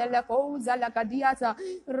brahanda la cosa la cadiata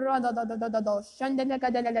rododododod scendele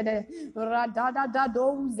cadele radada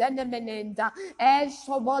do zenemenenda e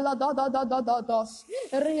sobolo dododododos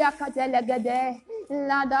riacatele gede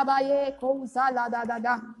la dabaye cosa la da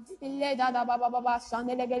le da baba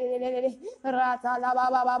scendele gede rata la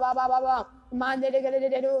baba mandele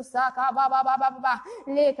gede saka baba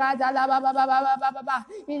le casa la baba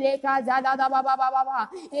le casa la baba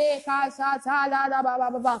e casa la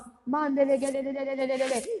baba mandele gede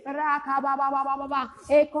raka baba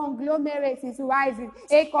a conglomerate is rising.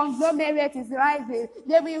 A conglomerate is rising.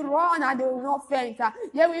 They will run and they will not faint.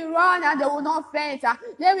 They will run and they will not faint.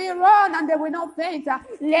 They will run and they will not faint.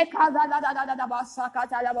 Le casa la basaka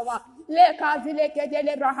la baba. Le casa le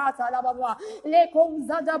kedele brahata la baba. Le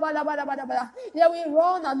cosa da bala. They will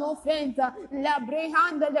run and not faint. La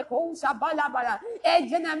brehanda le cosa bala. A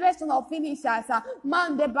generation of finishers.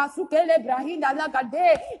 Man de basuke le brahida la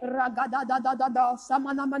gade. Ragada da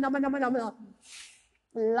samana mana.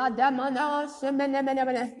 La damana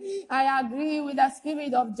shemenemenemene. I agree with the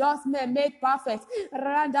spirit of just men made perfect.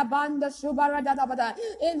 Radabanda shubaradadabada.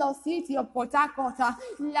 In the city of Port Harcourt,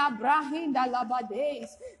 La Brahinda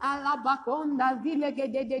Labades, Alabaconda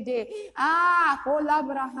Vilegede. Ah,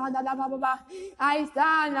 Colabrahanda Lababa. I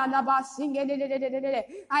stand on the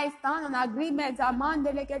I stand on agreement among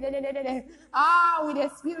the with the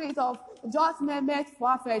spirit of just men made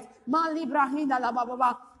perfect. Man Librahinda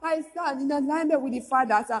Lababa. I stand in alignment with the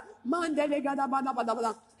fathers.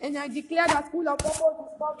 And I declare that school of purpose is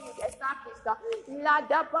coming established. La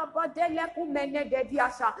da baba de le kumene de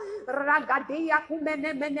diasha. Ragadia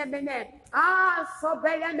kumene mene mene. Ah,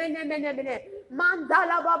 sobele mene mene mene.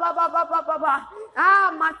 Mandala baba baba baba baba.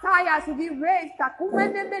 Ah, Matthias to be raised.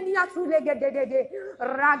 Kumene mene ya tulege de.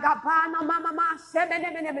 Ragabana mama ma semene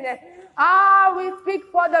mene mene. Ah, we speak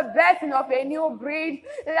for the birthing of a new breed.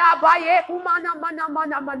 La baye kumana mana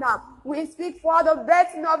mana mana. We speak for the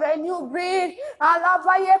birthing of a new breed. La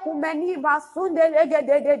baye kumeni basunde lege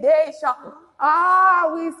de. Ah,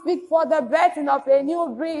 we speak for the birthing of a new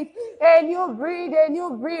breed, a new breed, a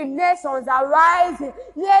new breed. Nations are rising,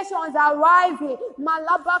 nations are rising.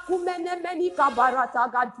 Malaba kumene meni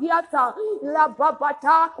kabarata gadiata, la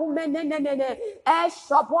babata kumene nene.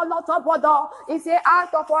 Eshaboloto bodo. He say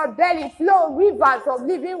out of our belly flow rivers of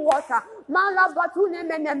living water. Malabatune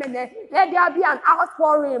mene mene. Let there be an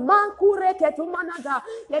outpouring. Mankure ketumanada.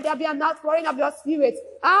 Let there be an outpouring of your spirit.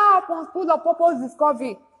 Ah, upon school of purpose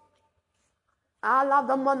discovery. I love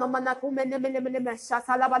the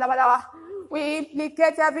we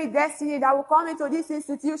implicate every destiny that will come into this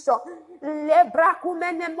institution.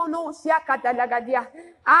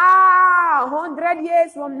 100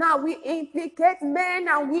 years from now, we implicate men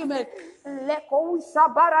and women.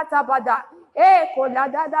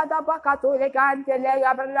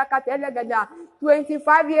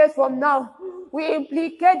 25 years from now, we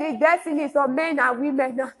implicate the destinies of men and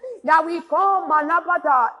women that we come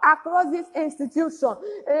Malabata across this institution.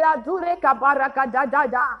 La dure kabaraka da da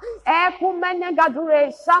da. Ekumene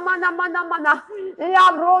gadure shamana mana mana.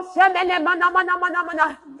 La roshemene mana mana mana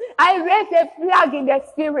mana. I raise a flag in the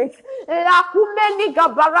spirit. La kumeni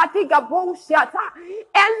gabarati gaboushata.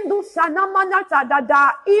 Endu sanamana da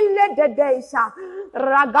da. Ile de deisha.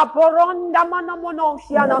 Ragaporonda mana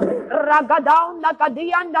monoshiana. Ragadaunda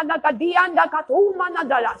gadianda gadianda katumana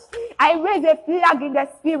dalas. I raise a flag in the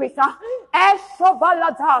spirit. And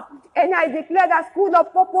I declare that School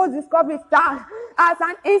of Purpose Discovery stand as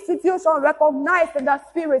an institution recognized in the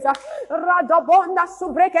spirit. Radabonda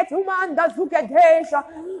subreketumanda zukedesha.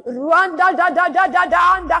 Rwanda da da da da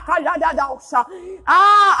da da kalada dausha.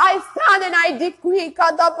 I stand and I decree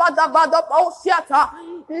kadabada bada pausiata.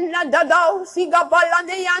 La da da usiga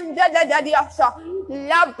balane yanda da da diasha.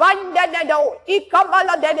 La banda da do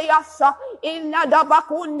ikabala da diasha. Inna da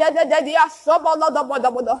bakunda da da diasha bala da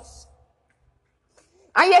bada bada.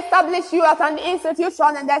 I establish you as an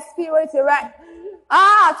institution in the spirit realm.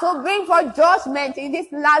 To bring for judgment in this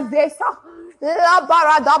last days. He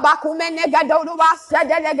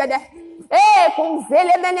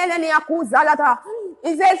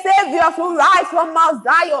says, Savior to rise from Mount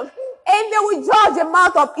Zion, and they will judge the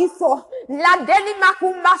mouth of Esau.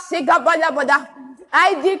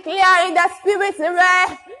 I declare in the spirit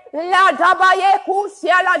realm.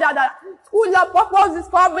 School of Purpose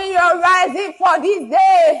Discovery, you're rising for this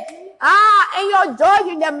day. And you're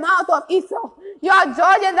judging the mouth of Esau. You are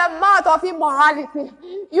judging the mouth of immorality.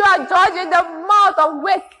 You are judging the mouth of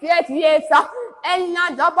wasted years.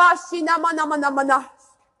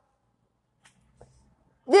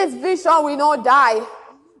 This vision will not die.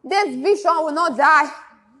 This vision will not die.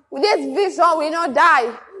 This vision will not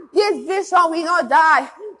die. This vision will not die.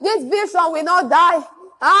 This vision will not die.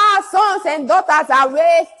 Sons and daughters are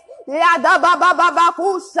raised.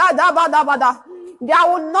 There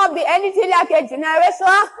will not be anything like a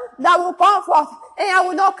generation that will come forth, and I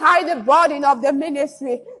will not carry the burden of the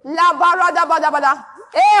ministry. We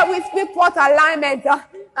speak forth alignment.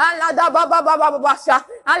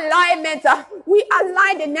 Alignment. We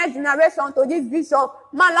align the next generation to this vision.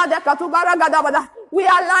 We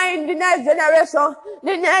align the next generation,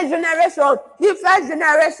 the first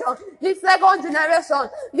generation, the second generation,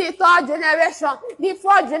 the third generation, the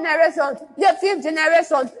fourth generation, the fifth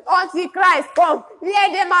generation, until Christ come.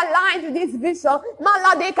 Let them align to this vision.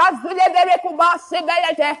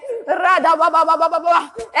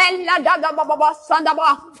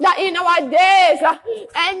 That in our days,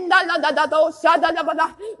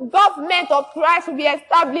 government of Christ will be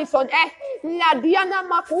established on earth. In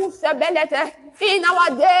our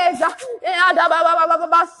days,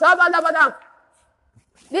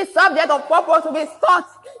 The subject of purpose will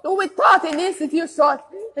be taught in institutions.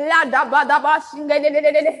 In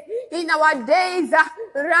our days,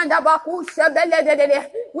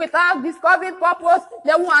 without discovering purpose,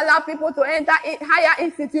 they won't allow people to enter higher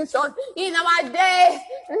institutions. In our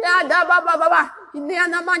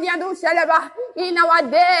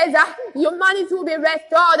days, humanity will be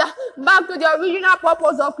restored back to the original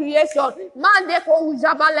purpose of creation.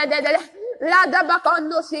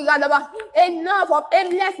 Enough of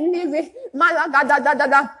aimless living.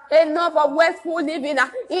 Enough of wasteful living.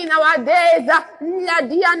 In our days, in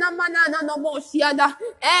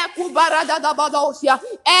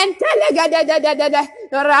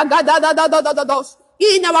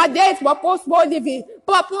our days, purposeful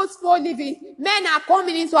living. Men are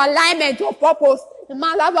coming into alignment to purpose.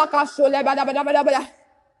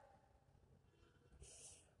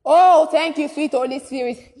 Oh, thank you, sweet Holy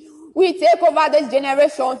Spirit. We take over this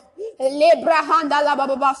generation. And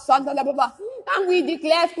we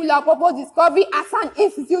declare School of Purpose Discovery as an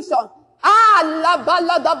institution.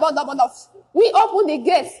 We open the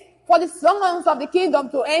gates for the sons of the kingdom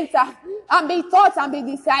to enter and be taught and be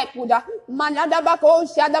discipled.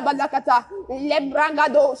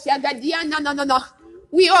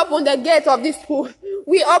 We open the gate of this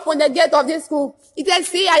school. It says,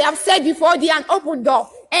 see, I have said before thee an open door,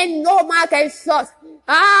 and no man can shut.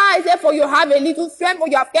 I say, for you have a little strength, but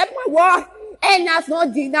you have kept my word, and has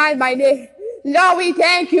not denied my name. Lord, we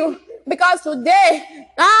thank you, because today,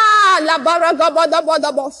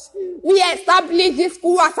 we establish this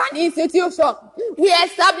school as an institution.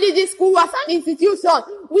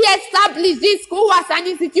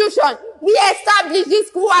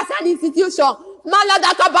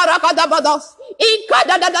 Maladaka barakadabados. Inka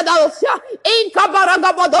da Inka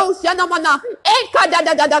baragabados namana. Inka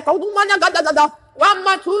da Kumana gada.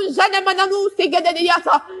 Wamatu Zanemananu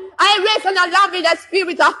Sigediyata. I raise an alarm in the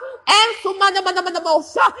spirit. And Sumana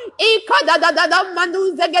Manamanamosa. Inka da Manu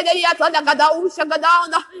Zegediyata Nagada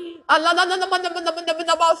Ushagadana. Alana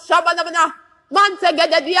Shabanamana.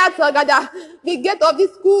 Mantegediyata Gada. The gate of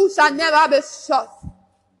this school shall never be shut.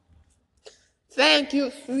 Thank you,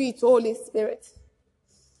 sweet Holy Spirit.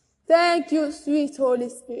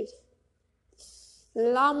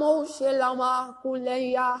 Lamo shelama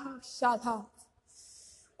kuleya shata.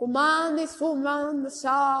 Kumani suman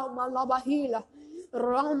sha malabahila.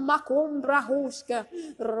 Ramakumbra huske.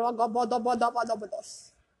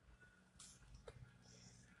 Ragabadabadabados.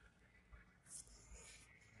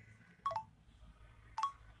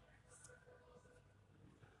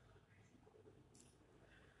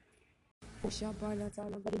 Shabala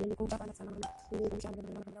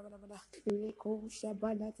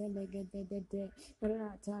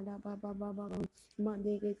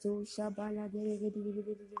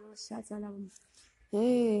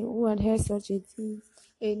hey, who had heard such a thing?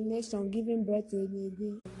 A nation giving birth to a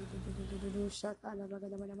baby.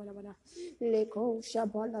 Leko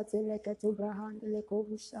Shabala Teleketu Brahan, Leko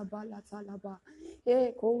Shabala Talaba.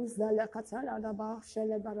 Thank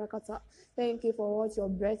you for what you're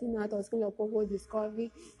breathing out of School of Purpose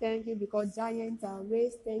Discovery. Thank you because giants are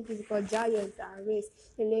raised. Hey,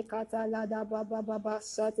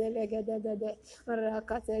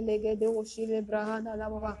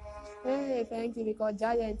 thank you because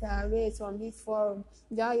giants are raised from this forum.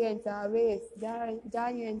 Giants are raised.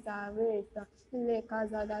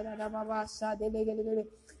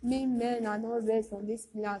 Men are not raised on this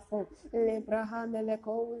platform.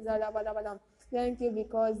 Thank you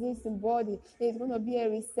because this body is going to be a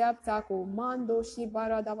receptacle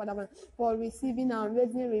for receiving and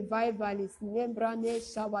raising revivalists.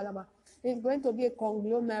 It's going to be a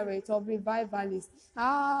conglomerate of revivalists.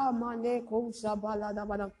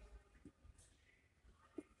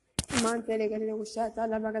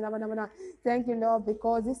 Thank you, Lord,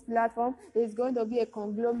 because this platform is going to be a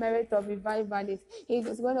conglomerate of revivalists.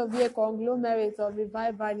 It's going to be a conglomerate of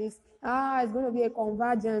revivalists. It's going to be a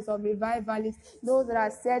convergence of revivalists. Those that are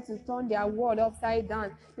set to turn their world upside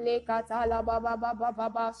down. We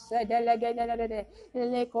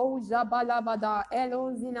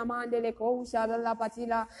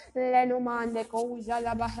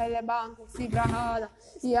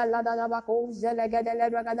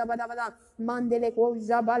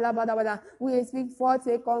speak forth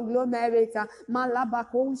a conglomerate.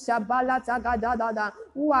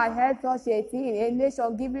 Who are head such a thing, a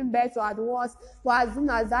nation giving birth to at once. For as soon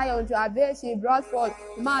as Zion to Abe, she brought forth.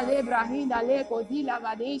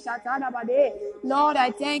 Lord,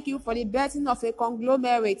 I thank you for the birthing of a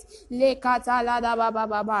conglomerate.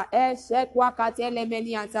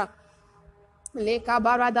 Leka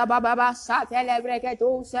barada baba celebrate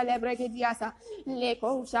to celebrate diasa.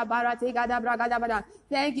 Leko shabarate gada bragada bada.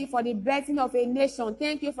 Thank you for the birthing of a nation.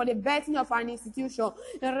 Thank you for the birthing of an institution.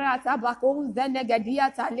 Rata bako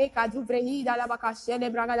zenegadia ta leka dubrehi da la baka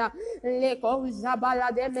celebragada. Leko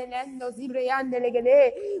zabala de menendo zibreyan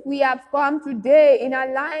delegede. We have come today in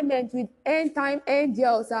alignment with end time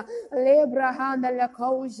angels. Lebrahan de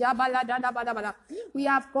leko jabala da bada bada. We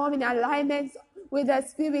have come in alignment with the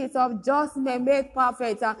spirit of just men made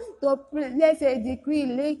perfect to place a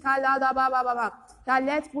decree that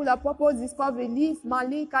let full of purpose discovery leave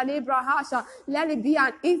Malika Libra Hasha. Let it be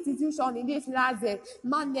an institution in this last day.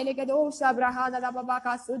 Man delegato Shabrahana la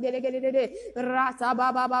Babaka so delegated Rata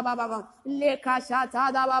Baba Baba Leka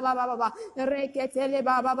Shata Baba Baba Reketele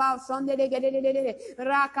Baba son delegated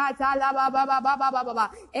Rakata la Baba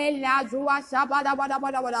Baba Ella Jua Shabada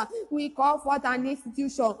Bada. We call forth an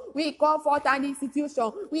institution. We call forth an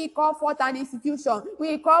institution. We call forth an institution.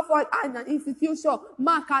 We call forth an institution.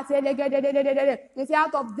 They say,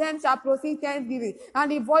 out of them shall proceed thanksgiving,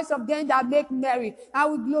 and the voice of them that make merry. I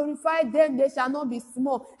will glorify them, they shall not be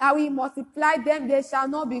small. I will multiply them, they shall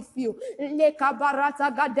not be few.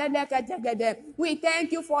 We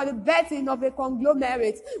thank you for the birthing of a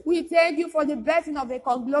conglomerate. We thank you for the birthing of a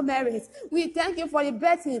conglomerate. We thank you for the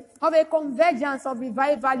birthing of a convergence of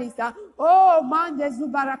revivalists. Oh, man, the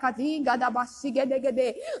Zubarakati, Gadabashige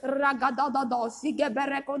degede, Ragadada, Sige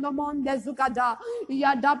Berekonomon, the Zugada,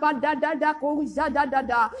 Yadabada,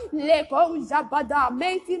 Kozadada, Leko Zabada,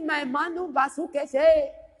 making my manu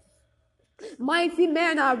basukese. Mighty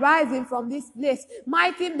men are rising from this place.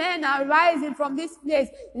 Mighty men are rising from this place.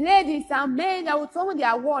 Ladies and men that will turn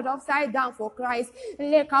their world upside down for Christ.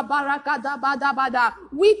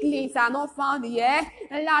 Weaklings are not found here.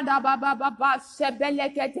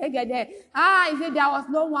 Ah, is it there was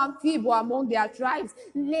no one feeble among their tribes?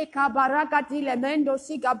 Weaklings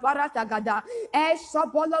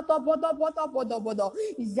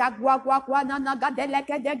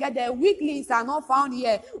are not found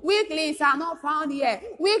here. Weaklings are not found here.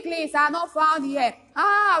 Weaklings are not found here.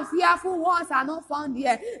 Ah, fearful ones are not found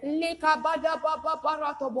here. Lekabada baba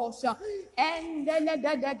baratobosha. And then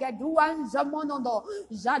the duan zamonondo.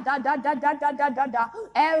 Zada da da da da da da da.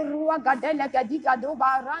 Erua gadele gadiga do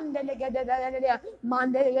barande legede.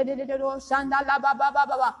 Mande shanda la baba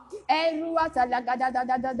baba. Erua talagada da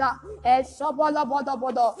da da da. El sobola bodo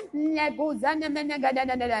bodo. Lego zanemene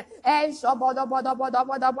gadene. El sobola bodo bodo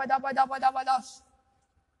bodo bodo bodo bodo bodo.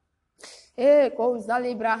 Cosa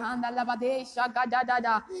librahanda la badesha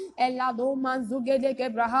gadada e la doma zugede che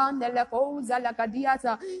brahanda la cosa la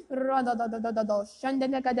cadiata radada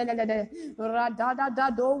scendele cadele radada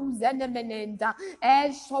do zenemenenda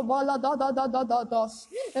e sobola do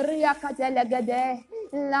riacatele gede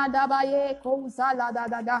la dabaye cosa la da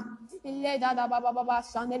le da baba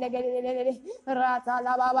scendele gede rata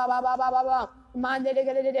la baba mandele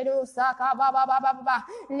gede saka baba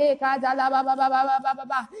le casa la baba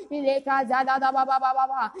le casa la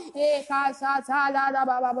baba e casa la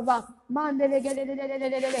baba mandele gede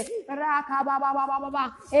raka baba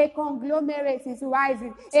a conglomerate is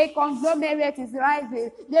rising. A conglomerate is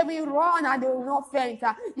rising. They will run and they will not faint.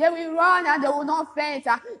 They will run and they will not faint.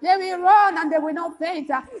 They will run and they will not faint.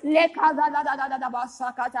 Le casa la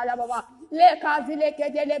basakata la baba. Le casa le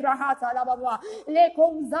kede le brahata la baba. Le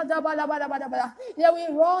cosa da bala. They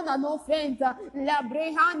will run and not faint. La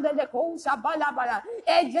brehanda le cosa bala.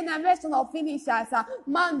 A generation of finishers.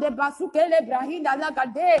 Mande basuke le brahinda la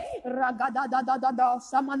gade. Ragada da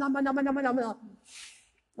samana.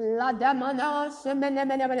 La damana,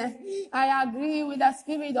 I agree with the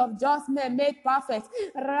spirit of just men made perfect.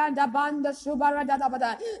 Radabanda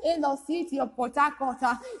Shubaradabada in the city of Port Harcourt,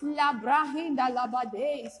 La Brahinda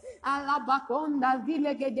Labades, Alabaconda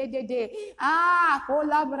Vilegede. Ah,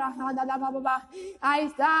 Colabrahanda Lababa. I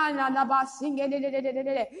stand on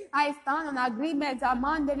the I stand on agreement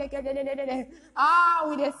among the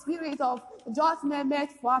with the spirit of just men made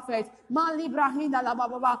perfect. Mali Brahinda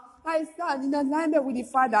Lababa. I stand in alignment with the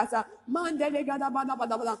fathers.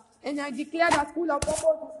 And I declare that school of purpose is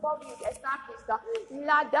coming established.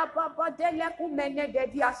 La da baba de la kumene de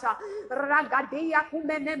diasha. Ragadia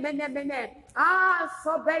kumene. Ah,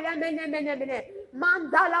 so bele mene.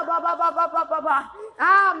 Mandala baba.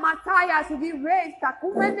 Ah, Matthias will be raised.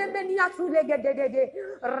 Kumene menia to legede.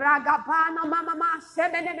 Ragabana mama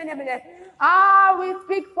semene. We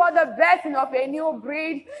speak for the birthing of a new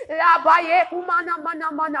breed. Labaye kumana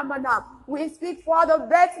mana mana mana. We speak for the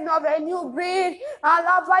birthing of a new breed.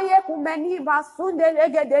 Alabaye kumeni basunde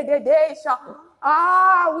legededesha.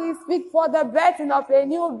 We speak for the birthing of a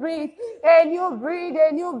new breed, a new breed,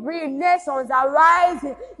 a new breed. Nations are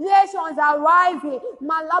rising, nations are rising.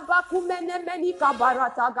 Malaba kumene meni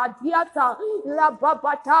kabarata gadiata, la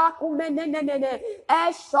babata kumene nene,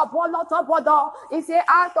 eshaboloto bodo. He say,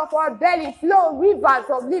 out of our belly flow rivers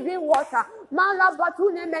of living water.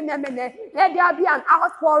 Malabatune mene mene. Let there be an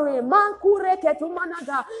outpouring. Mankure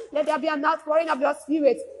ketumanada. Let there be an outpouring of your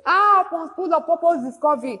spirit. Upon School of Purpose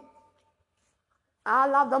Discovery.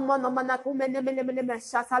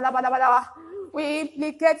 We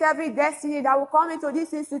implicate every destiny that will come into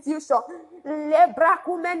this institution.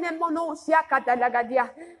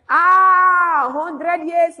 100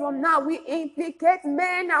 years from now, we implicate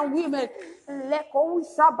men and women.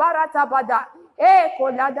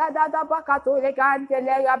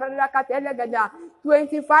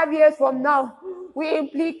 25 years from now, we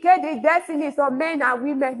implicate the destinies of men and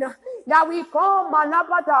women that we come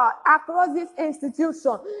across this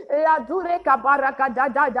institution.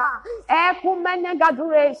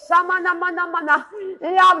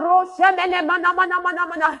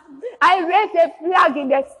 I raise a flag in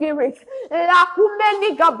the spirit.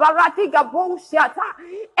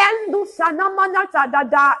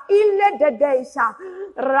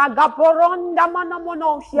 Ragaporonda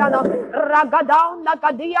manamonosiana, Ragadaunda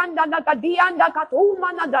Gadianda Nagadianda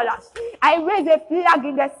Katumana Dallas. I raise a flag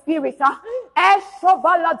in the spirit,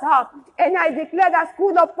 and I declare that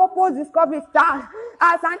School of Purpose Discovery stand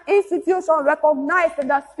as an institution recognized in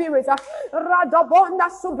the spirit. Radabonda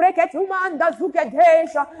Subreketumanda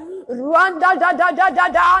Zukedesha, Rwanda da da da da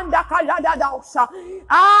da da Kalada Dausa.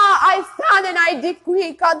 I stand and I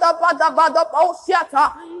decree Kadabada Bada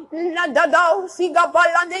Pausiata. La da da siga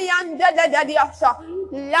balane yanda da diasa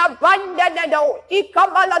la banda da do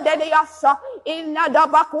ikabala da diasa inna da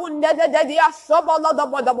bakunda da diasa bala da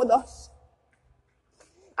bodos.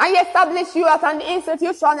 I establish you as an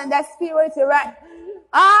institution in the spirit realm.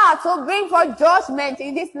 To bring for judgment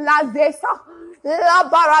in this last day, la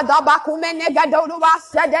barada bakumene gadolu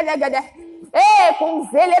basa delegade.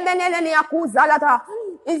 Kumzele menene akuzalata.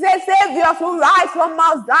 Is a savior to rise from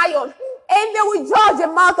Mount Zion. And they will judge the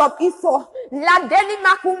mouth of Esau.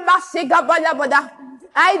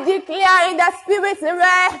 I declare in the spirit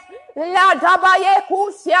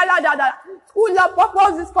School of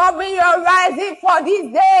Purpose Discovery, you're rising for this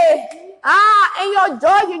day. And you're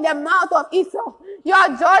judging the mouth of Esau. You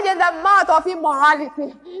are judging the mouth of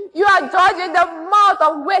immorality. You are judging the mouth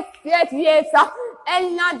of wasted years.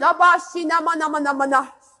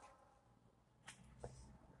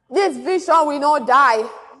 This vision will not die.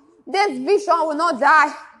 This vision will not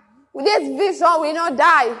die. This vision will not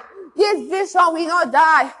die. This vision will not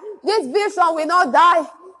die. This vision will not die.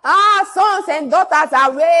 Sons and daughters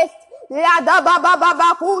are raised. There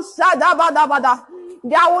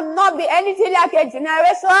will not be anything like a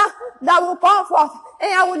generation that will come forth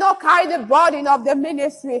and I will not carry the burden of the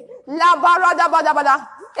ministry. We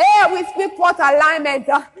speak forth alignment.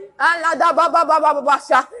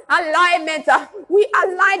 Alignment. We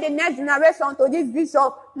align the next generation to this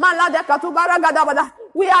vision.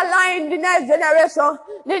 We align the next generation,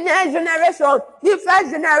 the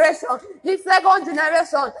first generation, the second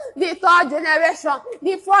generation, the third generation,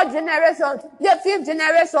 the fourth generation, the fifth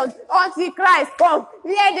generation, until Christ comes.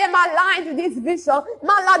 Let them align to this vision.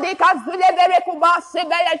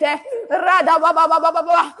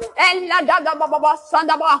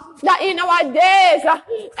 That in our days,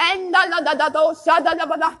 and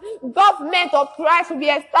government of Christ will be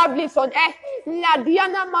established on earth. In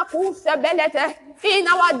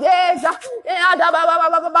our days,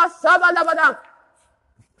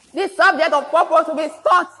 the subject of purpose will be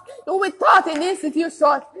taught. It will be taught in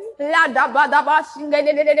institutions. In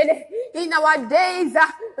our days,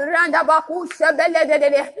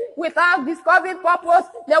 without discovering purpose,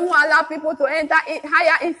 they won't allow people to enter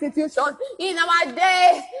higher institutions. In our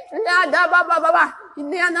days,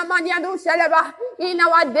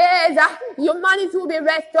 humanity will be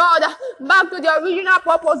restored back to the original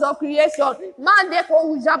purpose of creation.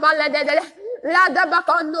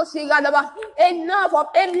 Enough of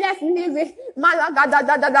aimless living.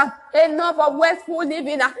 Enough of wasteful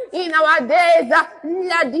living. In our days,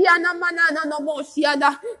 in our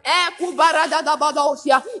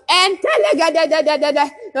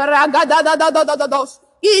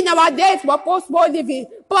days, purposeful living.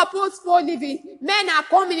 Purposeful living. Men are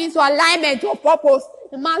coming into alignment to purpose.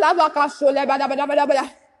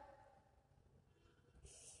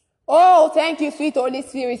 Oh, thank you, sweet Holy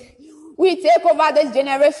Spirit. We take over this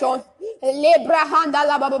generation. Lebrahanda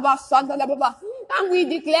la baba, Santa la baba. And we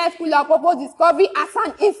declare School of Purpose Discovery as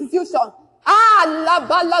an institution.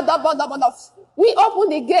 We open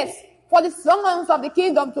the gates for the sons of the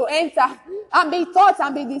kingdom to enter and be taught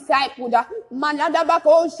and be discipled.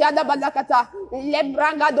 Manadabako shadabalakata.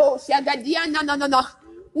 Lebrangado shagadiana no.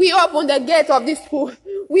 We open the gate of this school.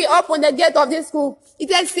 We open the gate of this school. It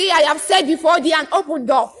says, see, I have said before thee an open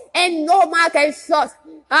door, and no man can shut.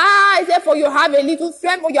 I said, for you have a little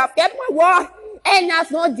strength, for you have kept my word, and has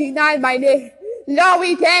not denied my name. Lord,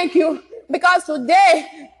 we thank you, because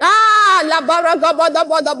today,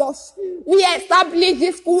 we establish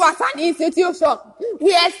this school as an institution.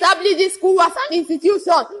 We establish this school as an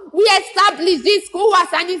institution. We establish this school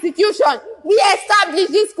as an institution. We establish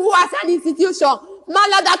this school as an institution.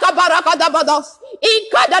 Maladaka barakadabados.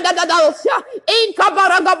 Inka da da da da osha. Inka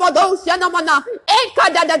baragabados yanamana.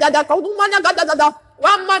 Inka da da da da kodumana da da da.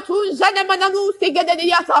 Wamatu zanemanu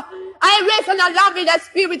sigedediata. I raise an alarm in the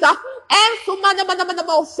spirit. And sumana mana mana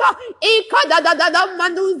mosha. Inka da da da da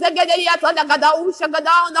manu zegedediata da gada usha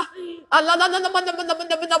gadana. Allah na na na mana mana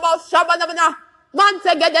mana mana mosha mana mana. Man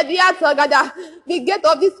segedediata gada. The gate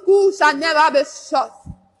of this school shall never be shut.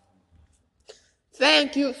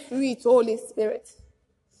 Thank you, sweet Holy Spirit.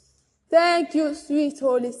 Thank you, sweet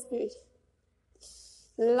Holy Spirit.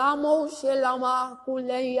 Lamo shelama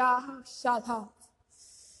kuleya shata.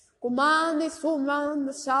 Kumani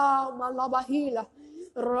suman sha malabahila.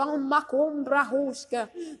 Rama kumbra huska.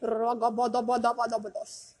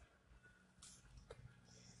 Ragabodabodabodabos.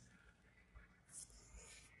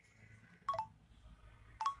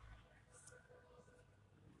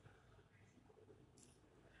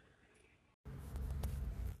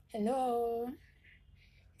 Hello.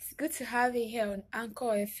 It's good to have you here on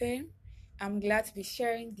Anchor FM. I'm glad to be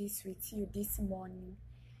sharing this with you this morning.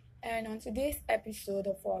 And on today's episode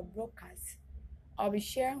of our broadcast, I'll be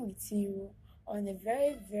sharing with you on a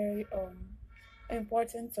very, very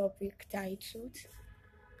important topic titled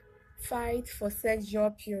Fight for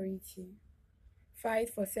Sexual Purity. Fight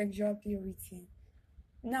for sexual purity.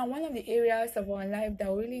 Now, one of the areas of our life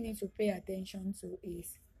that we really need to pay attention to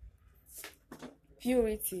is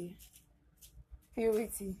purity.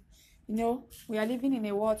 Purity. You know, we are living in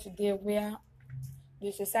a world today where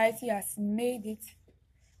the society has made it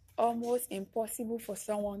almost impossible for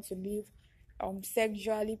someone to live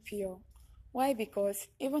sexually pure. Why? Because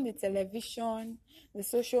even the television, the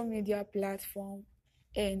social media platform,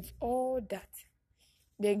 and all that,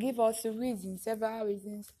 they give us reasons, several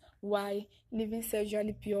reasons why living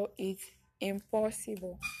sexually pure is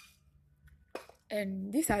impossible.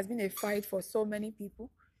 And this has been a fight for so many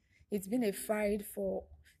people. It's been a fight for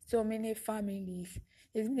so many families.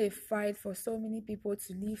 It's been a fight for so many people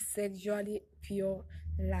to live sexually pure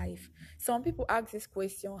life. Some people ask this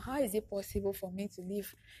question, how is it possible for me to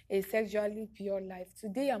live a sexually pure life?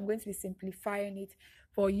 Today, I'm going to be simplifying it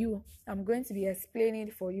for you. I'm going to be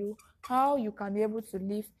explaining for you how you can be able to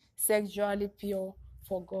live sexually pure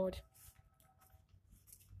for God.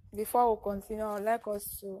 Before we continue, I would like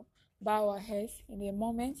us to bow our heads in a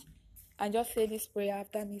moment and just say this prayer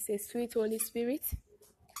after me. Say, sweet Holy Spirit,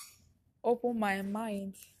 open my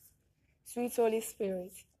mind. Sweet Holy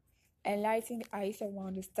Spirit, enlighten the eyes of my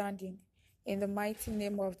understanding. In the mighty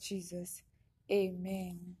name of Jesus.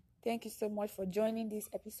 Amen. Thank you so much for joining this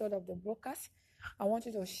episode of the broadcast. I want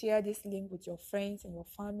you to share this link with your friends and your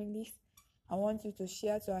families. I want you to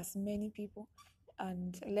share to as many people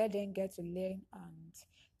and let them get to learn and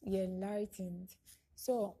be enlightened.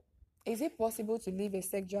 So, is it possible to live a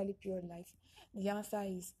sexually pure life? The answer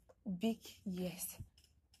is big yes.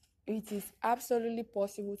 It is absolutely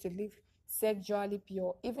possible to live sexually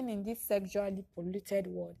pure, even in this sexually polluted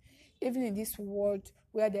world, even in this world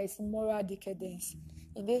where there is moral decadence,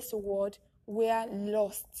 in this world where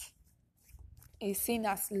lust is seen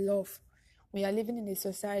as love. We are living in a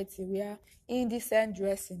society where indecent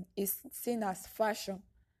dressing is seen as fashion.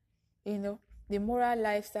 You know, the moral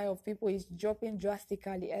lifestyle of people is dropping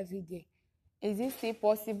drastically every day. Is it still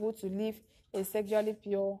possible to live a sexually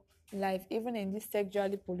pure life, even in this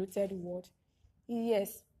sexually polluted world?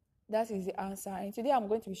 Yes, that is the answer. And today I'm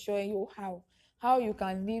going to be showing you how you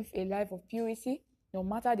can live a life of purity, no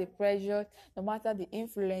matter the pressure, no matter the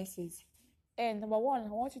influences. And number one, I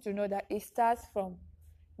want you to know that it starts from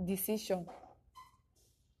decision.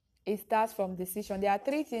 It starts from decision. There are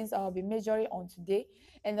three things I'll be measuring on today.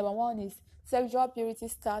 And number one is sexual purity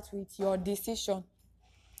starts with your decision.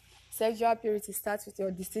 Sexual purity starts with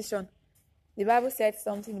your decision. The Bible said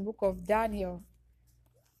something in the book of Daniel.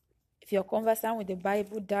 If you're conversant with the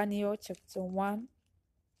Bible, Daniel chapter 1,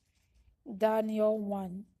 Daniel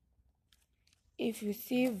 1, if you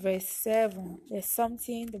see verse 7, there's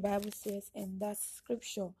something the Bible says in that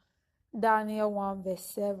scripture. Daniel 1 verse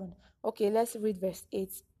 7. Okay, let's read verse 8.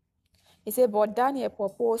 It said, but Daniel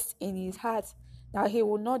purposed in his heart that he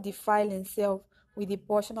would not defile himself with the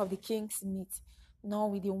portion of the king's meat, nor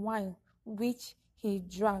with the wine which he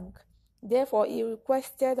drank. Therefore he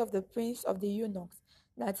requested of the prince of the eunuchs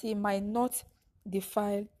that he might not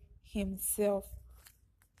defile himself.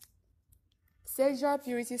 Sexual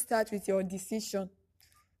purity starts with your decision.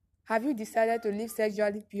 Have you decided to live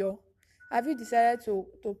sexually pure? Have you decided to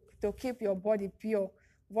keep your body pure,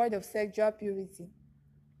 void of sexual purity?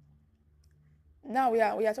 Now we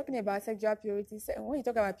are talking about sexual purity. When you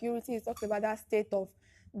talk about purity, it's talking about that state of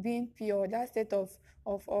being pure, that state of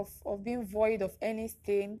being void of any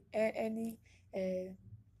stain, any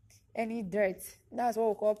dirt. That's what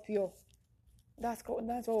we call pure. That's what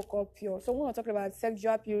we call pure. So when we're talking about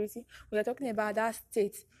sexual purity, we are talking about that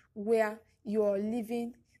state where you are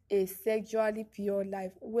living a sexually pure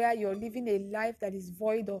life, where you're living a life that is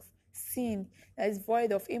void of sin, that is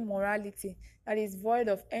void of immorality, that is void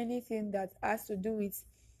of anything that has to do with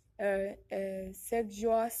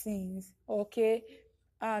sexual sins. Okay,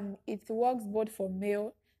 and it works both for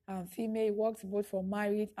male and female. It works both for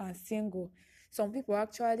married and single. Some people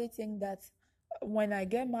actually think that when I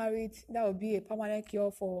get married, that will be a permanent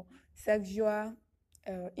cure for sexual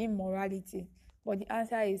immorality. But the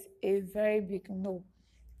answer is a very big no.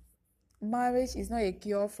 Marriage is not a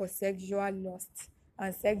cure for sexual lust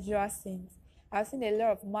and sexual sins. I've seen a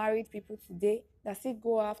lot of married people today that still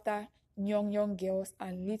go after young girls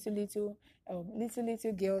and little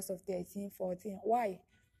girls of 13, 14. Why?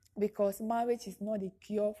 Because marriage is not a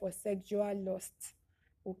cure for sexual lust.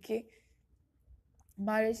 Okay?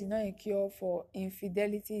 Marriage is not a cure for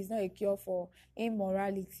infidelity. It's not a cure for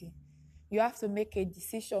immorality. You have to make a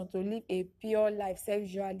decision to live a pure life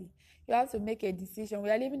sexually. You have to make a decision. We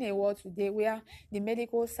are living in a world today where the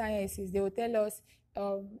medical sciences, they will tell us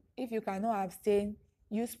if you cannot abstain,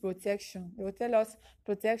 use protection. They will tell us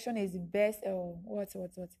protection is the best. What?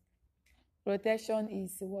 Protection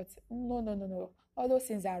is what? No. All those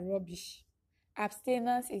things are rubbish.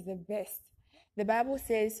 Abstinence is the best. The Bible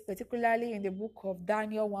says, particularly in the book of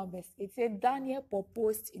Daniel 1 verse 8, it said Daniel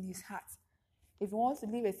purposed in his heart. If you want to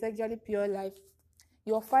live a sexually pure life,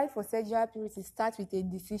 your fight for sexual purity starts with a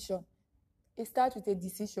decision. It starts with a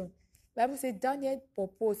decision. The Bible says Daniel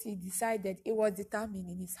purposed, he decided, it was determined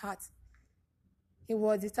in his heart. It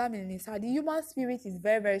was determined in his heart. The human spirit is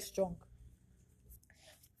very, very strong.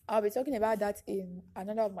 I'll be talking about that in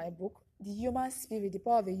another of my book, the human spirit, the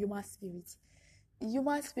power of the human spirit. The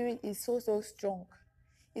human spirit is so strong.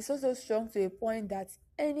 It's so strong to a point that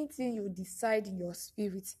anything you decide in your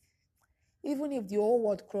spirit, even if the whole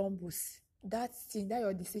world crumbles, that thing, that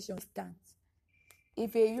your decision stands.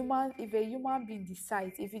 If a human being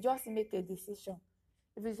decides, if you just make a decision,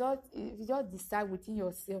 if you just decide within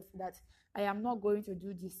yourself that I am not going to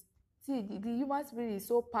do this, see, the human spirit is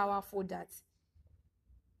so powerful that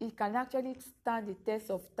it can actually stand the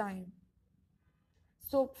test of time.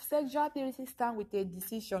 So sexual purity stands with a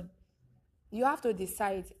decision. You have to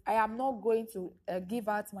decide, I am not going to give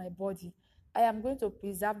out my body. I am going to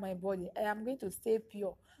preserve my body. I am going to stay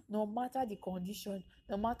pure, no matter the condition,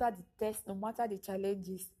 no matter the test, no matter the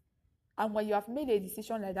challenges. And when you have made a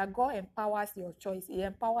decision like that, God empowers your choice. He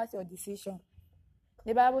empowers your decision.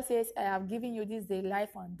 The Bible says, I have given you this day life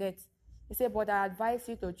and death. He said, but I advise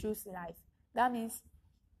you to choose life. That means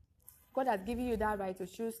God has given you that right to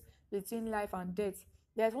choose between life and death.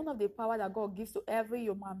 There's one of the power that God gives to every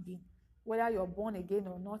human being, whether you're born again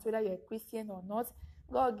or not, whether you're a Christian or not.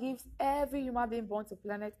 God gives every human being born to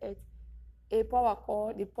planet Earth a power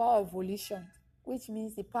called the power of volition, which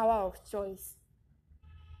means the power of choice.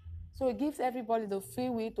 So it gives everybody the free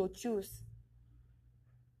will to choose.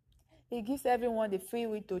 It gives everyone the free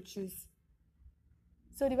will to choose.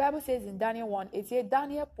 So the Bible says in Daniel 1, it said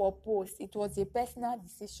Daniel proposed. It was a personal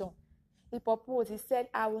decision. He proposed. He said,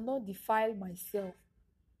 I will not defile myself.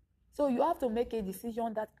 So you have to make a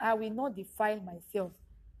decision that I will not defile myself.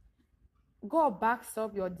 God backs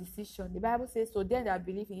up your decision. The Bible says, so then that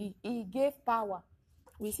believe in him, he gave power.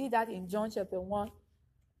 We see that in John chapter 1.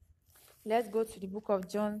 Let's go to the book of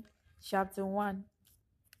John chapter 1.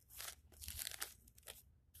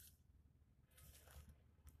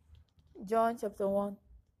 John chapter 1.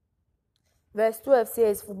 Verse 12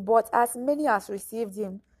 says, but as many as received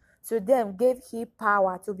him, to them gave he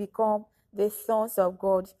power to become the sons of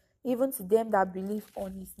God, even to them that believe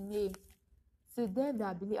on his name. To them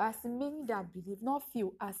that believe, as many that believe, not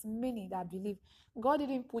few, as many that believe. God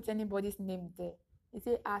didn't put anybody's name there. He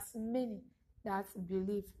said, as many that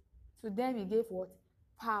believe. To them he gave what?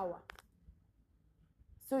 Power.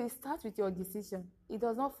 So it starts with your decision. It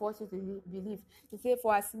does not force you to believe. It says,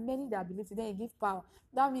 for as many that believe, then it gives power.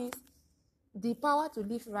 That means the power to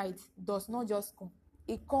live right does not just come.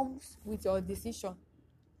 It comes with your decision.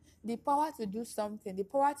 The power to do something, the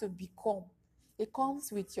power to become, it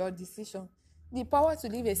comes with your decision. The power to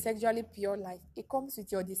live a sexually pure life, it comes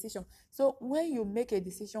with your decision. So when you make a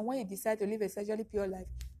decision, when you decide to live a sexually pure life,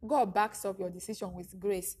 God backs up your decision with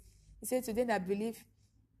grace. He said, today I believe,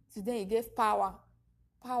 today he gave power.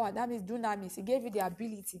 Power, that means dunamis. He gave you the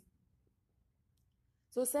ability.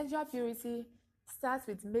 So sexual purity starts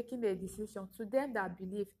with making a decision. To them that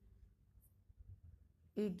believe,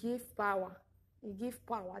 he gives power. He gives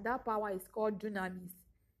power. That power is called dunamis.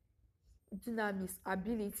 Dunamis,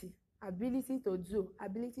 ability. Ability to do,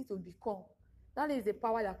 ability to become. That is the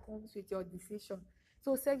power that comes with your decision.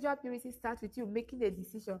 So sexual purity starts with you making a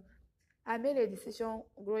decision. I made a decision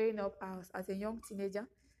growing up as a young teenager.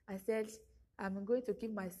 I said, I'm going to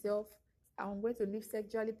keep myself, I'm going to live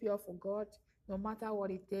sexually pure for God, no matter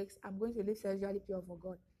what it takes. I'm going to live sexually pure for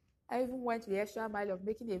God. I even went to the extra mile of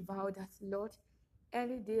making a vow that, Lord,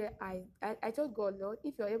 any day I told God, Lord,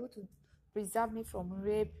 if you're able to preserve me from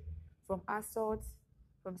rape, from assault,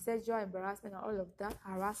 from sexual embarrassment and all of that,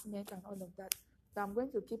 harassment and all of that, that I'm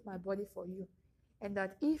going to keep my body for you. And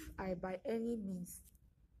that if I by any means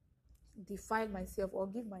defile myself or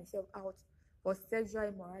give myself out for sexual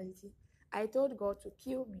immorality, I told God to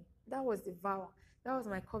kill me. That was the vow. That was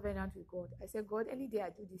my covenant with God. I said, God, any day I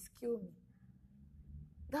do this, kill me.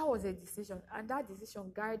 That was a decision, and that decision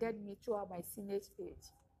guided me throughout my teenage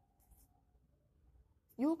age.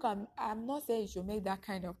 I'm not saying you should make that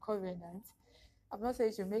kind of covenant. I'm not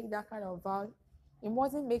saying you should make that kind of vow. You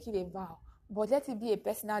mustn't make it a vow, but let it be a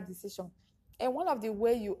personal decision. And one of the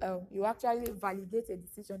way you actually validate a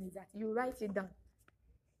decision is that you write it down.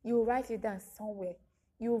 You write it down somewhere.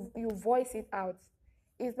 You voice it out.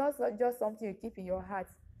 It's not just something you keep in your heart.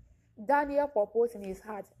 Daniel proposed in his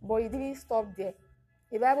heart, but he didn't stop there.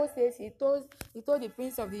 The Bible says he told the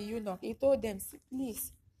prince of the eunuch, he told them,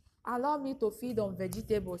 please allow me to feed on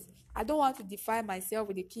vegetables. I don't want to defile myself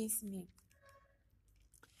with the king's meal.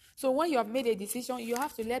 So when you have made a decision, you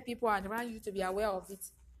have to let people around you to be aware of it.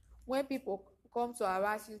 When people come to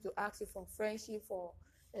harass you, to ask you for friendship, for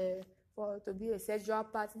to be a sexual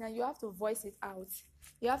partner, you have to voice it out.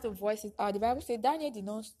 You have to voice it out. The Bible says Daniel did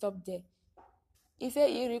not stop there. He said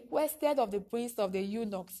he requested of the prince of the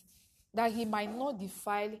eunuchs that he might not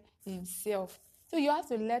defile himself. So you have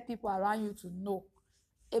to let people around you to know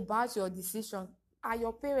about your decision. Are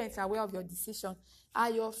your parents aware of your decision?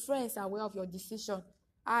 Are your friends aware of your decision?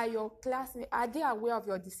 Are your classmates, are they aware of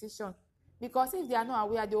your decision? Because if they are not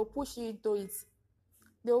aware, they will push you into it.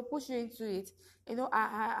 They will push you into it. You know,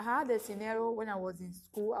 I had a scenario when I was in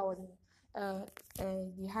school. I was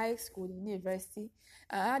in the high school, the university.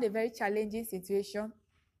 I had a very challenging situation.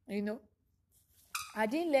 You know, I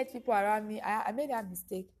didn't let people around me. I made that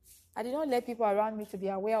mistake. I did not let people around me to be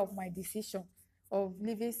aware of my decision of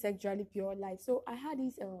living sexually pure life. So I had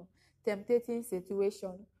this tempting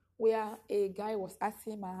situation where a guy was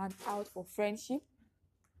asking my hand out for friendship.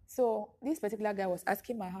 So this particular guy was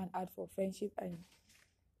asking my hand out for friendship, and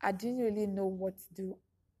I didn't really know what to do.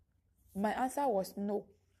 My answer was no.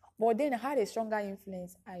 But then I had a stronger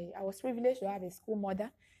influence. I was privileged to have a school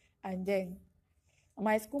mother, and then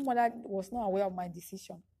my school mother was not aware of my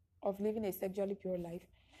decision of living a sexually pure life.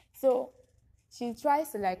 So she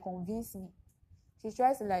tries to convince me. She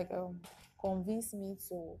tries to convince me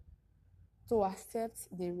to accept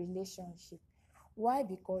the relationship. Why?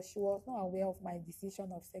 Because she was not aware of my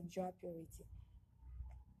decision of sexual purity.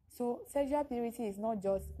 So sexual purity is not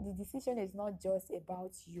just, the decision is not just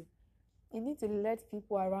about you. You need to let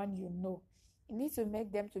people around you know. You need to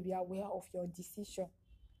make them to be aware of your decision.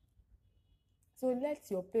 So let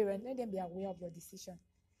your parents, let them be aware of your decision.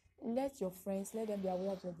 Let your friends, let them be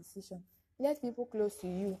aware of your decision. Let people close to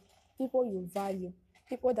you, people you value,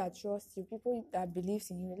 people that trust you, people that believe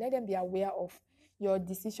in you, let them be aware of your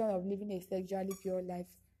decision of living a sexually pure life.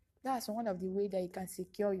 That's one of the ways that you can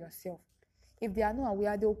secure yourself. If they are not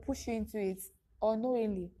aware, they will push you into it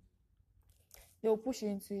unknowingly. They will push you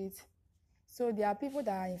into it. So there are people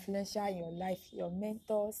that are influential in your life, your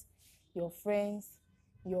mentors, your friends,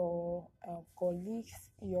 your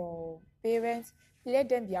colleagues, your parents. Let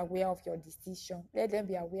them be aware of your decision. Let them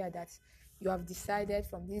be aware that you have decided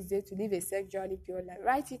from this day to live a sexually pure life.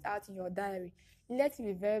 Write it out in your diary. Let it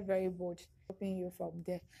be very, very bold, stopping you from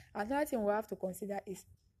there. Another thing we have to consider is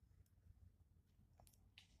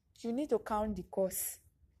you need to count the cost.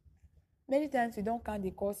 Many times we don't count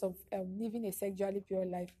the cost of living a sexually pure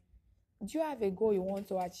life. Do you have a goal you want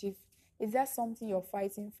to achieve? Is there something you're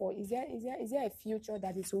fighting for? Is there a future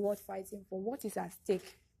that is worth fighting for? What is at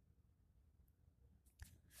stake?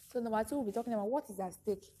 So number two, we'll be talking about what is at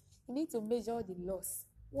stake. You need to measure the loss.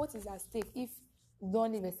 What is at stake if you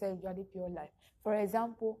don't live a sexually pure life? For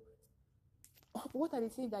example, what are the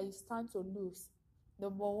things that you stand to lose?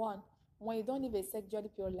 Number one, when you don't live a sexually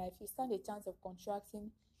pure life, you stand a chance of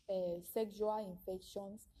contracting sexual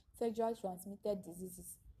infections, sexually transmitted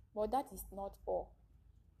diseases. But that is not all.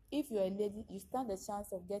 If you're a lady, you stand a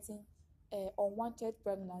chance of getting unwanted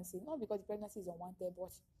pregnancy, not because the pregnancy is unwanted,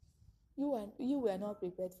 but you were not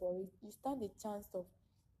prepared for it. You stand a chance of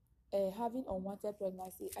having unwanted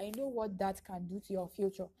pregnancy. I know what that can do to your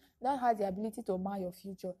future. That has the ability to mar your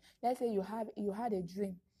future. Let's say you had a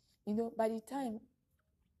dream. By the time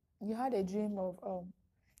you had a dream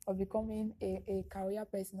of becoming a career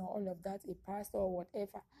person or all of that, a pastor or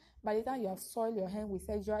whatever. By the time you have soiled your hand with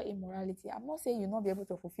sexual immorality, I'm not saying you'll not be able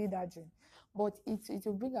to fulfill that dream, but it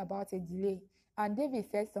will bring about a delay. And David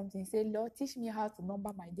said something, say, Lord, teach me how to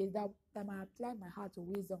number my days, that I might apply my heart to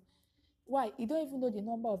wisdom. Why? You don't even know the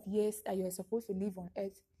number of years that you're supposed to live on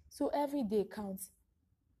earth. So every day counts.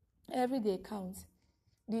 Every day counts.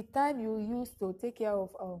 The time you use to take care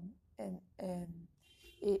of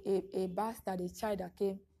a bastard, a child that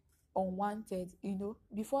came unwanted,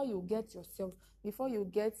 before you get yourself, before you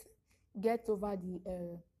get over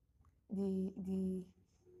the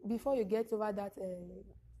before you get over that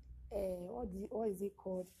what is it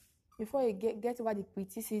called, before you get over the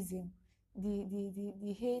criticism,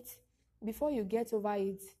 the hate, before you get over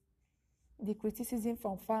it, the criticism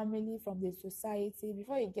from family, from the society,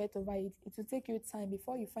 before you get over it, it will take you time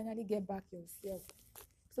before you finally get back yourself.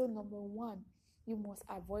 So number one, you must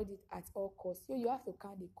avoid it at all costs. So you have to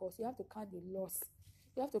count the cost, you have to count the loss,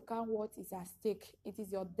 you have to count what is at stake. It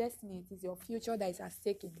is your destiny, it is your future that is at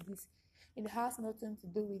stake in this. It has nothing to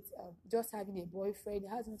do with just having a boyfriend. It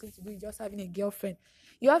has nothing to do with just having a girlfriend.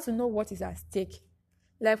 You have to know what is at stake.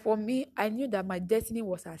 Like for me, I knew that my destiny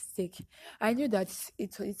was at stake. I knew that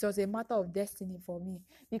it was a matter of destiny for me,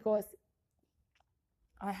 because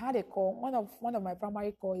I had a call. One of my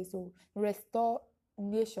primary calls is to restore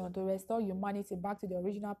nation, to restore humanity back to the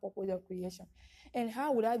original purpose of creation. And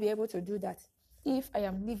how would I be able to do that if I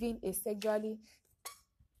am living a sexually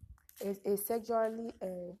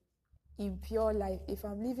impure life? If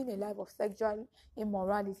I'm living a life of sexual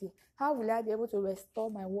immorality, how will I be able to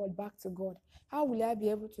restore my world back to God? How will I be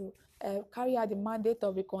able to carry out the mandate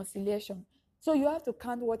of reconciliation? So you have to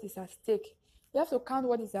count what is at stake. You have to count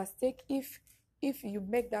what is at stake. If you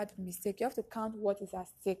make that mistake, you have to count what is at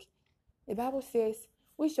stake. The Bible says,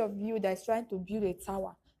 which of you that is trying to build a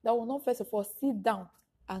tower that will not first of all sit down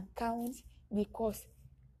and count the cost?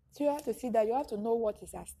 So you have to see that. You have to know what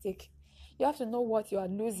is at stake. You have to know what you are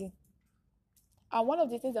losing. And one of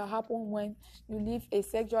the things that happen when you live a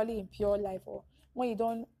sexually impure life, or when you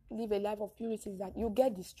don't live a life of purity, is that you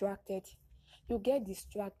get distracted. You get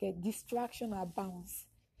distracted. Distraction abounds.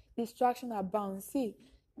 Distraction abounds. See,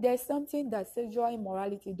 there's something that sexual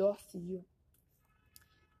immorality does to you.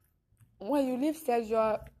 When you live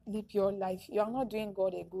sexually pure life, you are not doing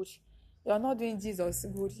God a good. You are not doing Jesus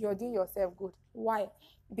good. You are doing yourself good. Why?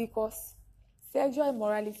 Because sexual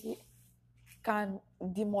immorality can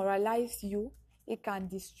demoralize you. It can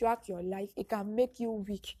distract your life. It can make you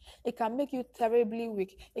weak. It can make you terribly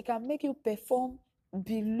weak. It can make you perform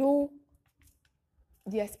below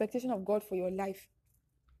the expectation of God for your life.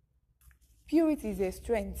 Purity is a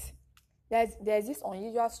strength. There's this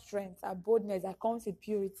unusual strength and boldness that comes with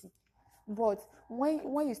purity. But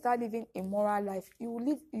when you start living a moral life, you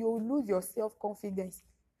will lose your self-confidence.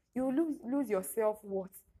 You will lose your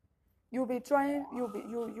self-worth. You'll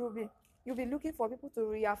be looking for people to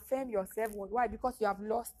reaffirm your self-worth. Why? Because you have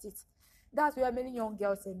lost it. That's where many young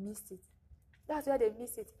girls have missed it. That's where they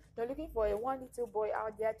miss it. They're looking for a one little boy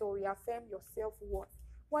out there to reaffirm your self-worth.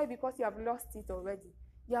 Why? Because you have lost it already.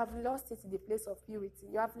 You have lost it in the place of purity.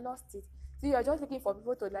 You have lost it. So you are just looking for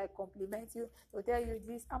people to compliment you, to tell you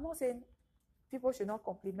this. I'm not saying people should not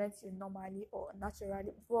compliment you normally or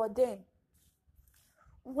naturally, but then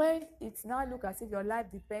when it's now look as if your life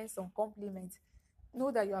depends on compliment, know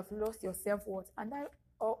that you have lost your self-worth. And that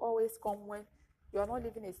always come when you are not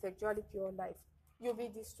living a sexually pure life. You'll be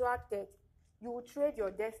distracted. You will trade your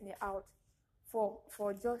destiny out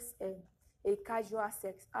for just a casual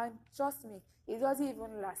sex. And trust me, it doesn't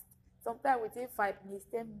even last. Sometimes within 5 minutes,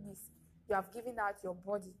 10 minutes, you have given out your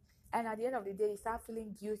body. And at the end of the day, you start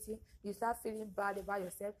feeling guilty. You start feeling bad about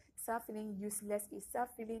yourself. You start feeling useless. You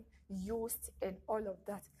start feeling used and all of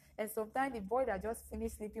that. And sometimes the boy that just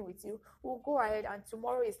finished sleeping with you will go ahead and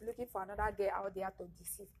tomorrow is looking for another girl out there to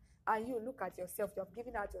deceive. And you look at yourself, you have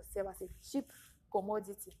given out yourself as a cheap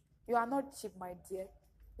commodity. You are not cheap, my dear.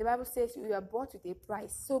 The Bible says you are bought with a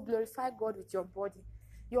price. So glorify God with your body.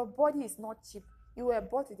 Your body is not cheap. You were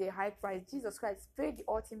bought with a high price. Jesus Christ paid the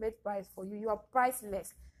ultimate price for you. You are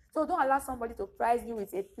priceless. So don't allow somebody to price you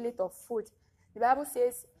with a plate of food. The Bible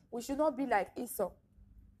says we should not be like Esau,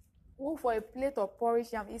 who for a plate of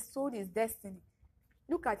porridge yam, he sold his destiny.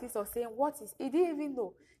 Look at Esau saying, what is, he didn't even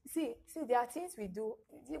know. See, there are things we do.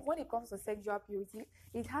 When it comes to sexual purity,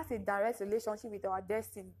 it has a direct relationship with our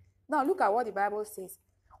destiny. Now look at what the Bible says.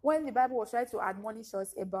 When the Bible was trying to admonish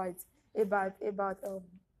us about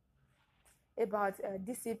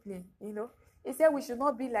discipline, it said we should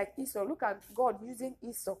not be like Esau. Look at God using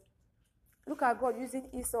Esau. Look at God using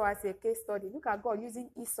Esau as a case study. Look at God using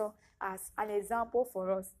Esau as an example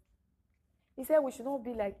for us. He said we should not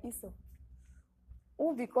be like Esau,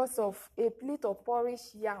 who because of a plate of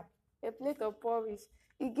porridge yam, a plate of porridge,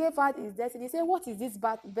 he gave out his destiny. He said, what is this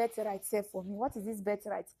birthright say for me? What is this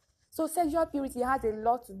birthright? So sexual purity has a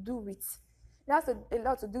lot to do with, it has a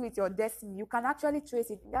lot to do with your destiny. You can actually trace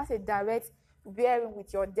it. That's a direct bearing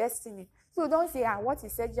with your destiny. So don't say, what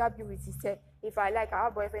is sexual purity? Say, if I like, I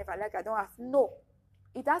have a boyfriend. If I like, I don't have. No.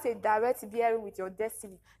 It has a direct bearing with your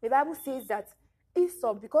destiny. The Bible says that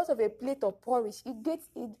Esau, because of a plate of porridge, he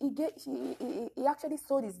actually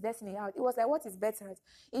sold his destiny out. It was like, what is better?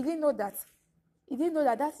 He didn't know that. He didn't know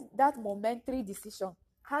that that momentary decision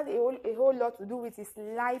had a whole lot to do with his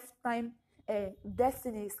lifetime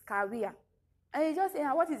destiny, his career. And he just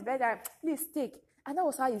said, what is better? Please take. And that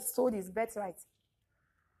was how he sold his birthright.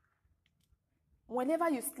 Whenever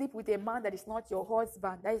you sleep with a man that is not your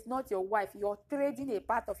husband, that is not your wife, you're trading a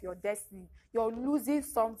part of your destiny. You're losing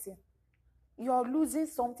something. You're losing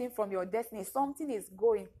something from your destiny. Something is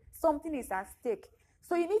going. Something is at stake.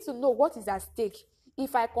 So you need to know what is at stake.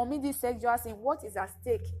 If I commit this sexual sin, what is at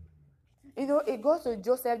stake? It goes to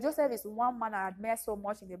Joseph. Joseph is one man I admire so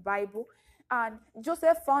much in the Bible. And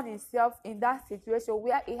Joseph found himself in that situation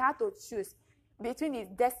where he had to choose between his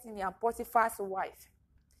destiny and Potiphar's wife.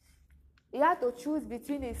 He had to choose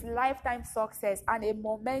between his lifetime success and a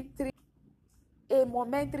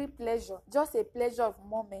momentary pleasure, just a pleasure of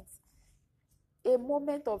moments. A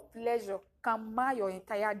moment of pleasure can mar your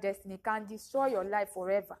entire destiny, can destroy your life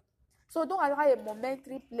forever. So don't allow a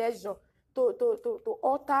momentary pleasure to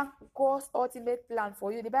alter God's ultimate plan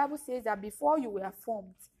for you. The Bible says that before you were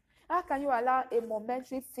formed, how can you allow a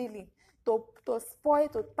momentary feeling to spoil,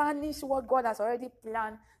 to tarnish what God has already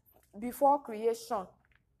planned before creation?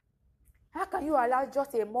 How can you allow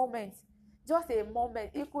just a moment,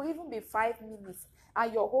 it could even be 5 minutes,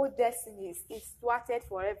 and your whole destiny is thwarted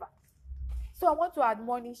forever? So I want to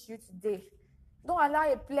admonish you today. Don't allow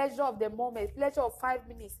a pleasure of the moment, pleasure of 5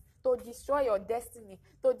 minutes, to destroy your destiny,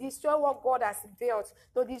 to destroy what God has built,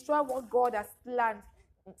 to destroy what God has planned.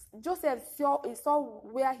 Joseph saw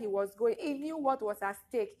where he was going. He knew what was at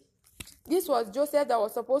stake. This was Joseph that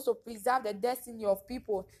was supposed to preserve the destiny of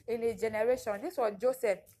people in a generation. This was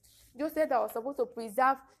Joseph that was supposed to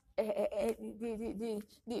preserve the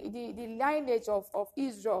lineage of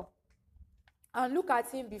Israel. And look at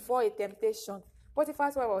him before a temptation.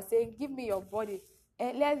 Potiphar's wife was saying, give me your body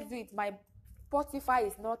and let's do it. My Potiphar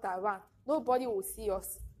is not around. Nobody will see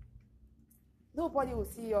us. Nobody will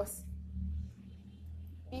see us.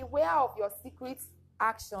 Beware of your secret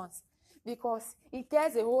actions, because it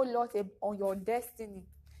tells a whole lot on your destiny.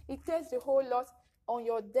 It tells a whole lot on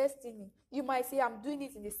your destiny. You might say, I'm doing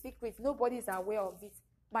it in the secret. Nobody is aware of it.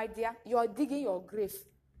 My dear, you're digging your grave.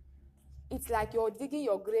 It's like you're digging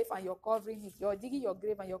your grave and you're covering it. You're digging your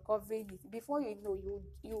grave and you're covering it. Before you know,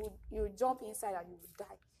 you jump inside and you will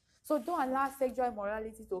die. So don't allow sexual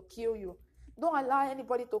immorality to kill you. Don't allow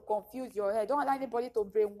anybody to confuse your head. Don't allow anybody to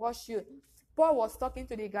brainwash you. Paul was talking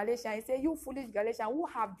to the Galatians. He said, you foolish Galatians, who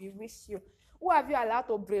have bewitched you? Who have you allowed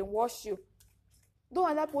to brainwash you?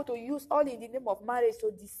 Don't allow people to use all in the name of marriage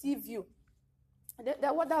to deceive you.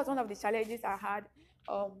 That was one of the challenges I had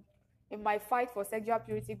in my fight for sexual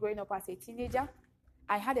purity growing up as a teenager.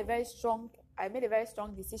 I made a very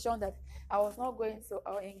strong decision that I was not going to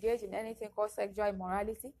engage in anything called sexual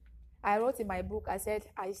immorality. I wrote in my book, I said,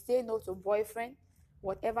 I say no to boyfriend,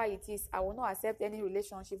 whatever it is. I will not accept any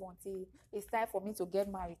relationship until it's time for me to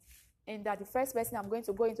get married. And that the first person I'm going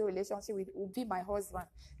to go into a relationship with will be my husband.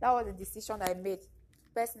 That was the decision I made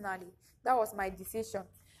personally. That was my decision.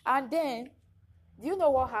 And then, do you know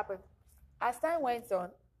what happened? As time went on,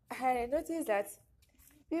 I noticed that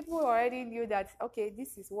people already knew that, okay,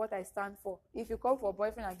 this is what I stand for. If you come for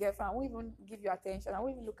boyfriend and girlfriend, I won't even give you attention. I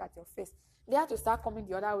won't even look at your face. They had to start coming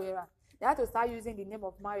the other way around. They had to start using the name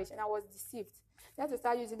of marriage, and I was deceived. They had to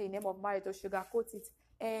start using the name of marriage to sugarcoat it.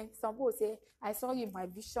 And some people say, I saw you in my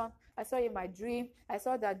vision, I saw you in my dream, I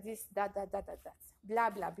saw that this, that, blah,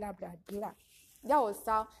 blah, blah, blah, blah. That was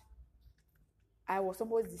how I was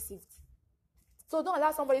almost deceived. So don't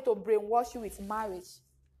allow somebody to brainwash you with marriage.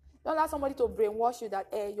 Don't allow somebody to brainwash you that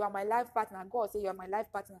you are my life partner. God say you are my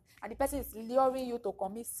life partner. And the person is luring you to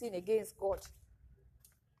commit sin against God.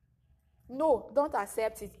 No, don't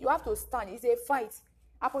accept it. You have to stand. It's a fight.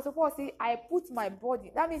 Apostle Paul say, I put my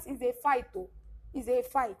body. That means it's a fight though. It's a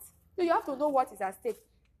fight. So you have to know what is at stake.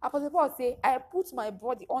 Apostle Paul say, I put my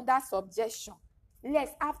body under subjection,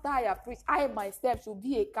 lest after I have preached, I myself should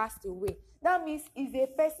be a castaway. That means it's a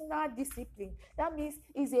personal discipline. That means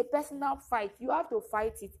it's a personal fight. You have to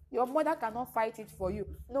fight it. Your mother cannot fight it for you.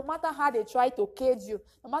 No matter how they try to cage you,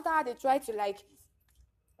 no matter how they try to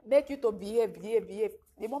make you to behave.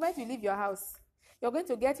 The moment you leave your house, you're going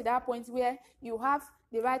to get to that point where you have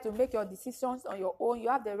the right to make your decisions on your own. You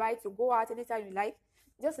have the right to go out anytime you like.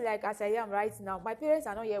 Just like as I am right now. My parents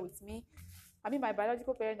are not here with me. I mean, my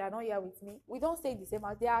biological parents are not here with me. We don't stay in the same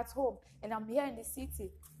house. They are at home. And I'm here in the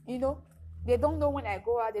city. They don't know when I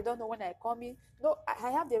go out. They don't know when I come in. No,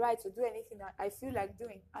 I have the right to do anything that I feel like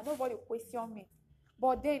doing. And nobody will question me.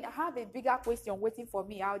 But then I have a bigger question waiting for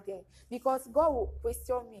me out there. Because God will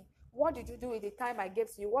question me. What did you do with the time I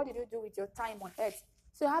gave to you? What did you do with your time on earth?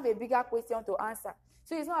 So you have a bigger question to answer.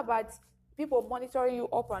 So it's not about people monitoring you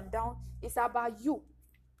up and down. It's about you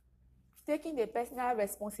taking the personal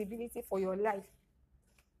responsibility for your life.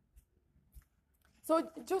 So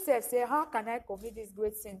Joseph said, how can I commit this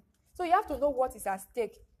great sin? So you have to know what is at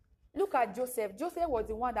stake. Look at Joseph. Joseph was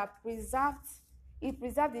the one that preserved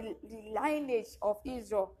the lineage of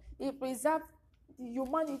Israel. He preserved the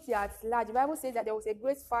humanity at large. The Bible says that there was a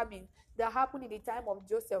great famine that happened in the time of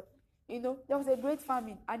Joseph. There was a great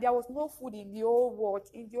famine, and there was no food in the whole world,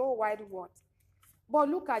 in the whole wide world. But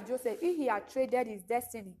look at Joseph. If he had traded his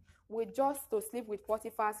destiny with just to sleep with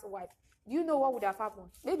Potiphar's wife, do you know what would have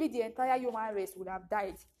happened? Maybe the entire human race would have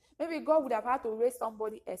died. Maybe God would have had to raise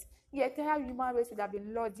somebody else. The entire human race would have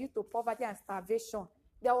been lost due to poverty and starvation.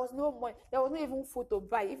 There was no money. There was not even food to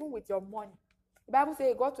buy, even with your money. The Bible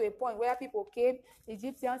says it got to a point where people came,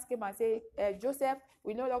 Egyptians came and said, Joseph,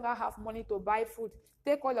 we no longer have money to buy food.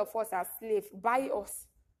 Take all of us as slaves. Buy us.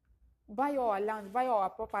 Buy our land. Buy our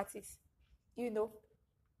properties.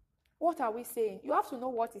 What are we saying? You have to know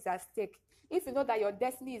what is at stake. If you know that your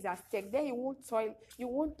destiny is at stake, then you won't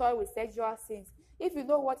toil with sexual sins. If you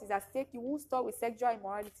know what is at stake, you won't toil with sexual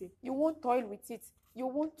immorality. You won't toil with it. You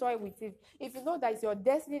won't toil with it. If you know that it's your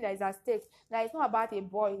destiny that is at stake, that it's not about a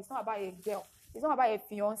boy, it's not about a girl, it's not about a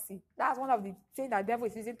fiancé. That's one of the things that the devil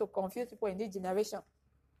is using to confuse people in this generation.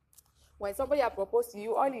 When somebody has proposed to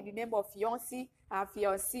you, all in the name of fiancé and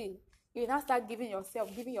fiancé, you now start giving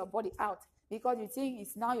your body out because you think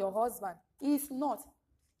it's now your husband. It's not.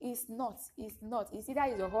 It's either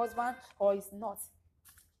he's your husband or it's not.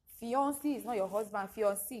 Fiancé is not your husband.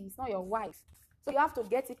 Fiancé is not your wife. So you have to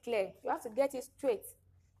get it clear. You have to get it straight.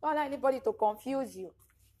 Don't allow anybody to confuse you.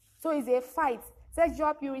 So it's a fight.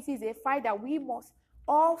 Sexual purity is a fight that we must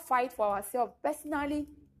all fight for ourselves personally,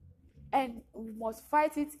 and we must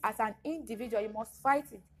fight it as an individual. You must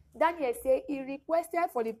fight it. Daniel said he requested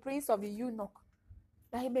for the prince of the eunuch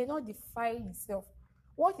that he may not defile himself.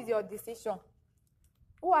 What is your decision?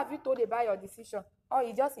 Who have you told about your decision? Or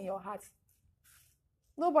it's just in your heart?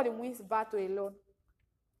 Nobody wins battle alone.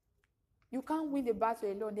 You can't win the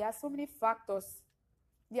battle alone. There are so many factors.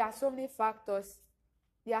 You have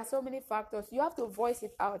to voice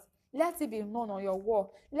it out. Let it be known on your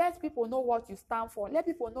wall. Let people know what you stand for. Let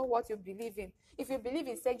people know what you believe in. If you believe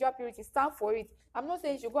in sexual purity, stand for it. I'm not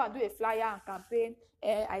saying you should go and do a flyer and campaign,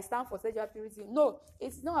 I stand for sexual purity. No,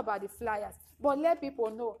 it's not about the flyers. But let people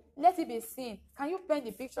know. Let it be seen. Can you paint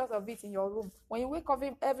the pictures of it in your room? When you wake up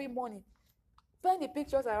every morning, paint the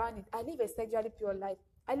pictures around it. I live a sexually pure life.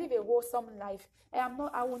 I live a wholesome life.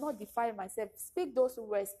 I will not defile myself. Speak those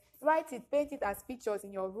words. Write it, paint it as pictures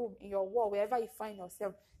in your room, in your wall, wherever you find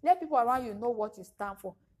yourself. Let people around you know what you stand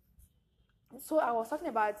for. So I was talking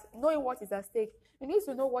about knowing what is at stake. You need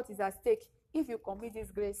to know what is at stake if you commit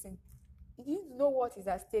this great sin. You need to know what is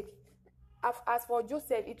at stake. As for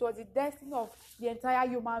Joseph, it was the destiny of the entire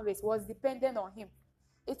human race was dependent on him.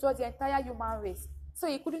 It was the entire human race. So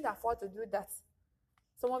he couldn't afford to do that.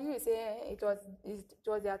 Some of you will say it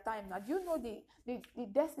was their time. Now, do you know the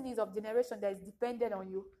destinies of generation that is dependent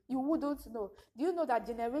on you? You wouldn't know. Do you know that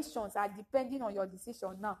generations are depending on your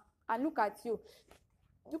decision now? And look at you.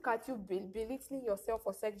 Look at you belittling yourself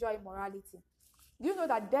for sexual immorality. Do you know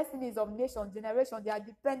that destinies of nations, generations, they are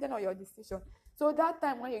dependent on your decision? So that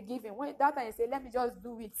time when you give in, that time you say, let me just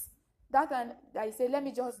do it. That time that you say, let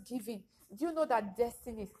me just give in. Do you know that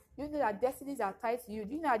destinies are tied to you?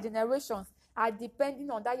 Do you know that generations are depending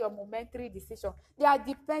on that your momentary decision? They are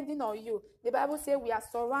depending on you. The Bible says we are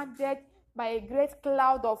surrounded by a great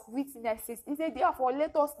cloud of witnesses. He said, therefore,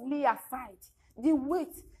 let us lay aside the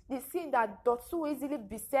weight, the sin that doth so easily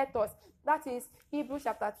beset us. That is Hebrews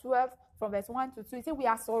chapter 12 from verse 1 to 2. He said, we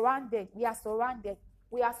are surrounded. We are surrounded.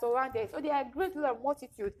 We are surrounded. So there are a great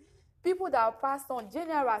multitude. People that are passed on,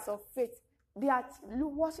 generals of faith, they are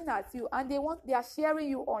watching at you and they are sharing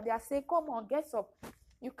you on. They are saying, come on, get up.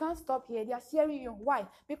 You can't stop here. They are sharing you. Why?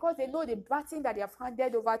 Because they know the baton that they have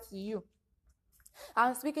handed over to you.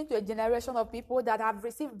 I'm speaking to a generation of people that have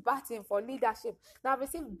received baton for leadership, that have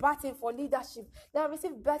received baton for leadership, that have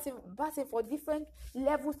received baton for different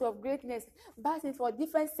levels of greatness, baton for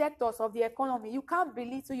different sectors of the economy. You can't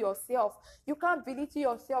belittle yourself. You can't belittle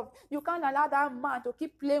yourself. You can't allow that man to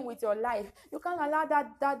keep playing with your life. You can't allow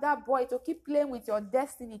that boy to keep playing with your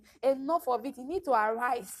destiny. Enough of it. You need to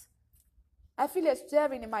arise. I feel a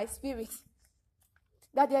stirring in my spirit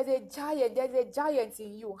that there's a giant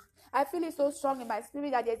in you. I feel it so strong in my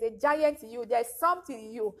spirit that there's a giant in you. There's something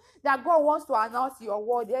in you that God wants to announce your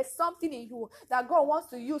word. There's something in you that God wants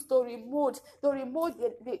to use to remove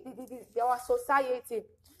our society,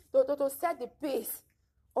 to set the pace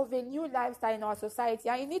of a new lifestyle in our society.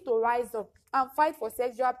 And you need to rise up and fight for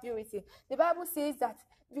sexual purity. The Bible says that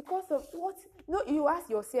because of what? No, you ask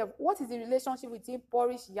yourself, what is the relationship between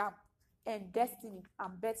porridge yam and destiny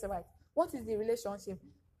and birthright? What is the relationship?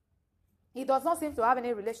 It does not seem to have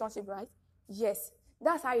any relationship, right? Yes.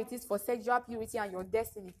 That's how it is for sexual purity and your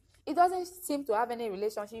destiny. It doesn't seem to have any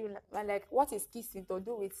relationship. Like, what is kissing to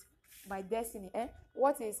do with my destiny?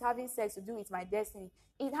 What is having sex to do with my destiny?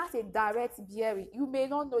 It has a direct bearing. You may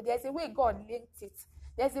not know. There's a way God linked it.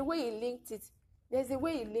 There's a way He linked it. There's a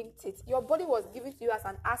way He linked it. Your body was given to you as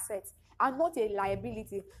an asset and not a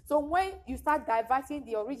liability. So when you start diverting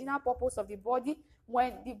the original purpose of the body,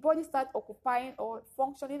 when the body starts occupying or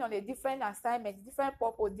functioning on a different assignment, different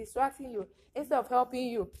purpose, distracting you instead of helping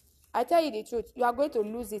you, I tell you the truth, you are going to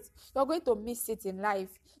lose it. You're going to miss it in life.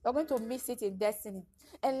 You're going to miss it in destiny.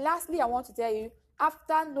 And lastly, I want to tell you,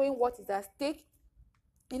 after knowing what is at stake,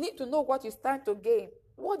 you need to know what you stand to gain.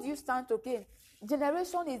 What do you stand to gain?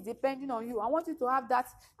 Generation is depending on you. I want you to have that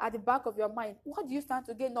at the back of your mind. What do you stand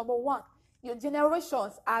to gain? Number one, your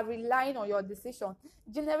generations are relying on your decision.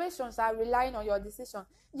 Generations are relying on your decision.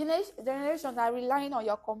 Generations are relying on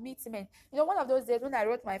your commitment. You know, one of those days when I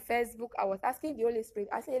wrote my first book, I was asking the Holy Spirit.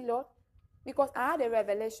 I said, Lord, because I had a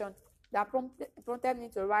revelation that prompted me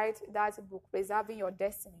to write that book, Preserving Your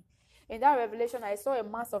Destiny. In that revelation, I saw a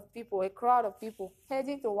mass of people, a crowd of people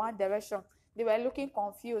heading to one direction. They were looking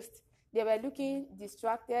confused. They were looking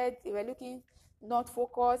distracted. They were looking not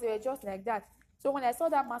focused. They were just like that. So when I saw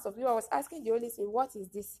that mass of people, I was asking the Holy Spirit, what is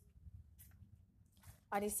this?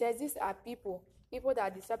 And He says, these are people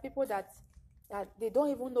that they don't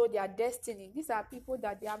even know their destiny. These are people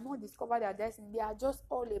that they have not discovered their destiny. They are just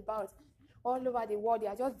all over the world. They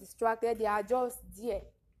are just distracted. They are just there,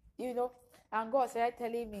 you know. And God started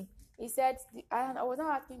telling me, He said, and I was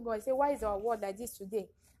not asking God, He said, why is our world like this today?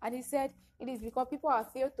 And He said, it is because people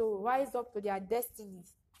have failed to rise up to their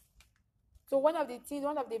destinies. So one of the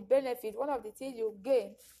benefits, one of the things you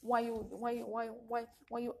gain when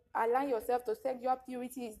you align yourself to sexual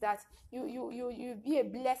purity is that you be a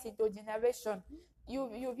blessing to generation.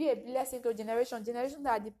 You be a blessing to generation. Generations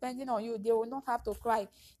that are depending on you, they will not have to cry.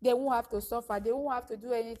 They won't have to suffer. They won't have to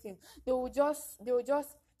do anything. They'll just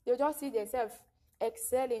see themselves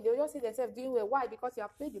excelling. They'll just see themselves doing well. Why? Because you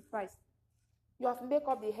have paid the price. You have made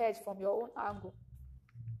up the hedge from your own angle.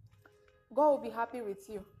 God will be happy with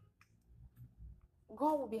you.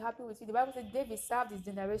 God will be happy with you. The Bible says David served his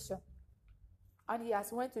generation and he has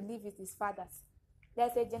went to live with his fathers.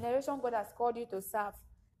 There's a generation God has called you to serve,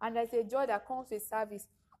 and there's a joy that comes with service.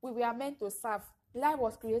 We were meant to serve. Life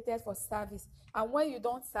was created for service. And when you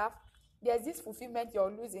don't serve, there's this fulfillment you're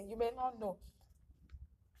losing. You may not know.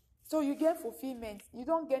 So you get fulfillment. You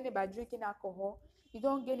don't get it by drinking alcohol. You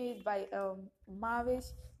don't get it by marriage.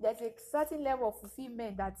 There's a certain level of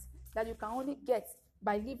fulfillment that you can only get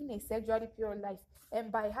by living a sexually pure life and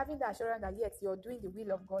by having the assurance that yes, you're doing the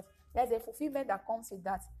will of God. There's a fulfillment that comes with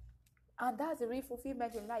that. And that's the real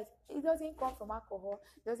fulfillment in life. It doesn't come from alcohol.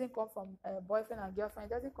 It doesn't come from boyfriend and girlfriend.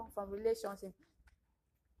 It doesn't come from relationship.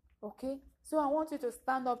 Okay? So I want you to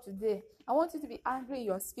stand up today. I want you to be angry in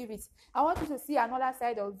your spirit. I want you to see another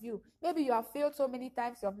side of you. Maybe you have failed so many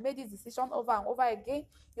times. You have made this decision over and over again.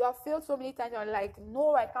 You have failed so many times. You're like,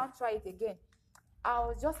 no, I can't try it again. I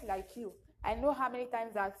was just like you. I know how many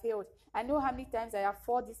times I failed. I know how many times I have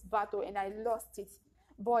fought this battle and I lost it.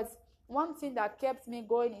 But one thing that kept me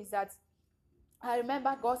going is that I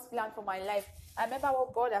remember God's plan for my life. I remember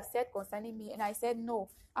what God has said concerning me, and I said, no,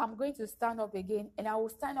 I'm going to stand up again, and I will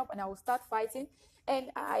stand up and I will start fighting. And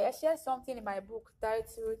I shared something in my book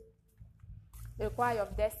titled The Choir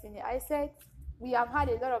of Destiny. I said, we have had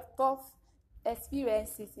a lot of tough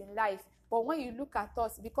experiences in life, but when you look at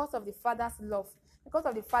us, because of the Father's love, because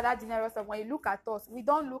of the Father's generous love, when you look at us, we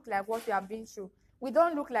don't look like what we have been through. We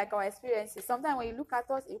don't look like our experiences. Sometimes when you look at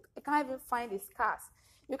us, you can't even find the scars.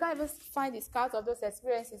 You can't even find the scars of those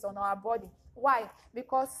experiences on our body. Why?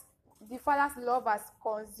 Because the Father's love has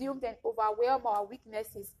consumed and overwhelmed our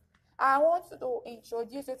weaknesses. I want to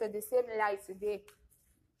introduce you to the same light today.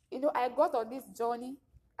 I got on this journey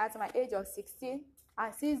at my age of 16,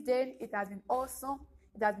 and since then, it has been awesome,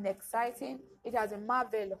 it has been exciting, it has been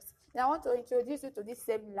marvelous. And I want to introduce you to this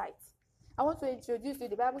same light. I want to introduce you,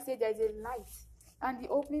 the Bible says there is a light, and the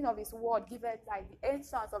opening of his word giveth light, the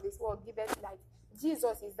entrance of his word giveth light.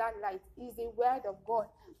 Jesus is that light. He is the word of God.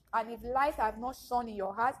 And if light have not shone in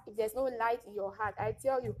your heart, if there's no light in your heart, I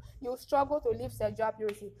tell you, you'll struggle to live sexual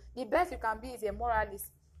purity. The best you can be is a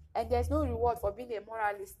moralist. And there's no reward for being a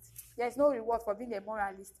moralist. There's no reward for being a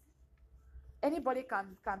moralist. Anybody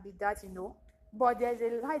can be that, But there's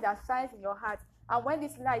a light that shines in your heart. And when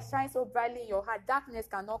this light shines so brightly in your heart, darkness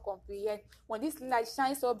cannot comprehend. When this light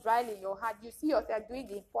shines so brightly in your heart, you see yourself doing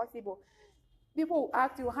the impossible. People will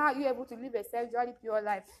ask you, how are you able to live a sexually pure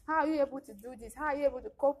life? How are you able to do this? How are you able to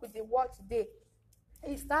cope with the world today?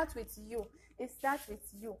 It starts with you. It starts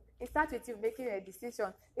with you. It starts with you making a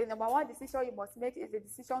decision. The number one decision you must make is the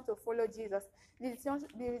decision to follow Jesus. The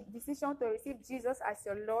decision to receive Jesus as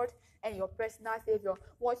your Lord and your personal Savior.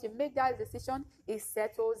 Once you make that decision, it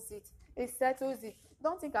settles it. It settles it.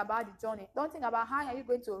 Don't think about the journey. Don't think about how are you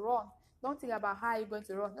going to run. Don't think about how you're going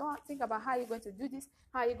to run. Don't think about how you're going to do this,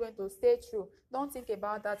 how you're going to stay true. Don't think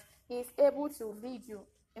about that. He is able to lead you.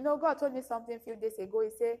 God told me something a few days ago.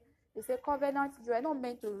 He said, covenant, you are not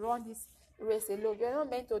meant to run this race alone. You are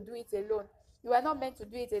not meant to do it alone. You are not meant to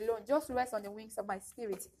do it alone. Just rest on the wings of my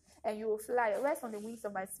spirit and you will fly. Rest on the wings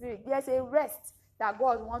of my spirit. There's a rest that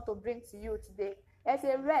God wants to bring to you today. There's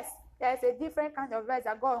a rest. There's a different kind of rest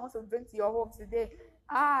that God wants to bring to your home today.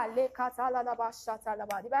 The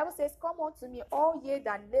Bible says, come unto me, all ye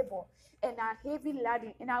that labor and are heavy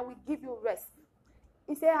laden, and I will give you rest.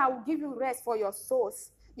 He said, I will give you rest for your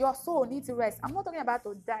souls. Your soul needs rest. I'm not talking about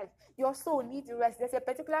to die. Your soul needs rest. There's a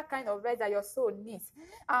particular kind of rest that your soul needs.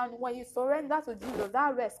 And when you surrender to Jesus,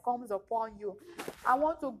 that rest comes upon you. I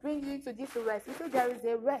want to bring you into this rest. He said, there is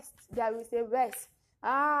a rest. There is a rest.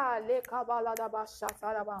 I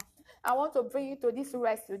want to bring you to this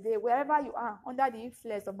rest today, wherever you are, under the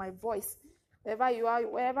influence of my voice. Wherever you are,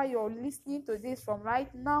 wherever you're listening to this from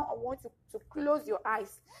right now, I want you to close your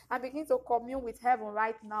eyes and begin to commune with heaven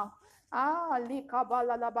right now. Can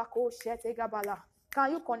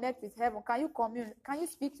you connect with heaven? Can you commune? Can you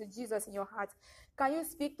speak to Jesus in your heart? Can you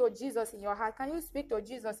speak to Jesus in your heart? Can you speak to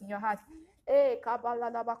Jesus in your heart? I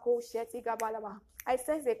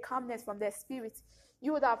sense a calmness from the spirit.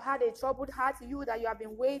 You that have had a troubled heart, you that you have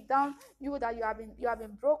been weighed down, you that you have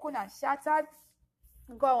been broken and shattered.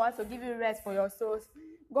 God wants to give you rest for your souls.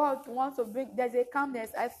 God wants to bring. There's a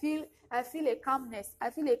calmness. I feel a calmness. I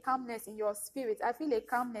feel a calmness in your spirit. I feel a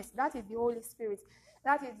calmness. That is the Holy Spirit.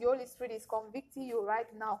 That is the Holy Spirit is convicting you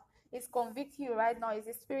right now. It's convicting you right now. It's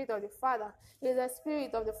the Spirit of the Father. It's the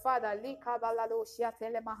Spirit of the Father.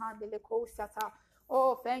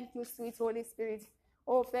 Oh, thank you, sweet Holy Spirit.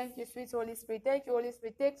 Oh, thank you, sweet Holy Spirit. Thank you, Holy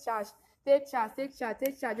Spirit. Take charge. Take charge, take charge,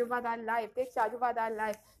 take charge over that life. Take charge over that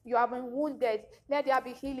life. You have been wounded. Let there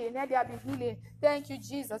be healing. Let there be healing. Thank you,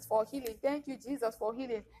 Jesus, for healing. Thank you, Jesus, for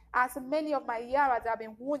healing. As many of my hearers have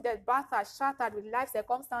been wounded, battered, shattered with life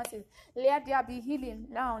circumstances, let there be healing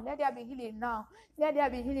now. Let there be healing now. Let there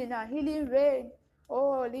be healing now. Healing reign.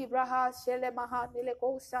 Oh, Libraha, Shelemaha,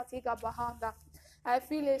 Neleko, Satiga Bahanda. I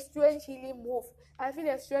feel a strange healing move. I feel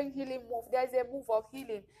a strange healing move. There's a move of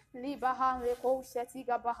healing. Libaha, Leko,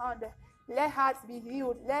 Satiga Bahanda. Let hearts be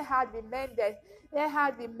healed. Let hearts be mended. Let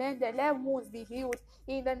hearts be mended. Let wounds be healed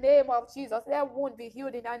in the name of Jesus. Let wounds be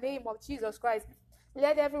healed in the name of Jesus Christ.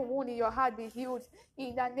 Let every wound in your heart be healed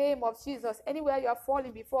in the name of Jesus. Anywhere you are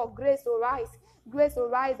falling before, grace to rise. Grace to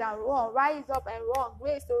rise and run. Rise up and run.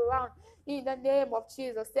 Grace to run in the name of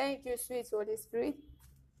Jesus. Thank you, sweet Holy Spirit.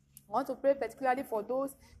 I want to pray particularly for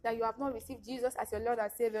those that you have not received Jesus as your Lord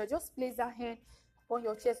and Savior. Just place that hand on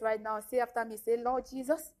your chest right now. Say after me, say, Lord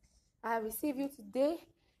Jesus, I receive you today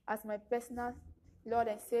as my personal Lord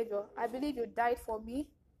and Savior. I believe you died for me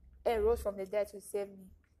and rose from the dead to save me.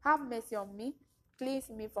 Have mercy on me.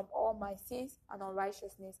 Cleanse me from all my sins and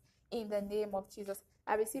unrighteousness. In the name of Jesus,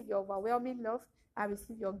 I receive your overwhelming love. I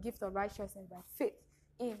receive your gift of righteousness by faith.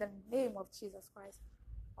 In the name of Jesus Christ.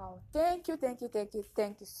 Wow. Thank you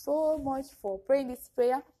so much for praying this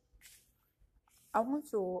prayer. I want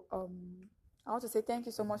to say thank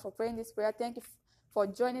you so much for praying this prayer. Thank you for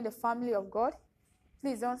joining the family of God.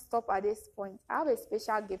 Please don't stop at this point. I have a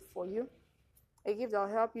special gift for you. A gift that will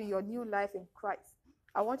help you in your new life in Christ.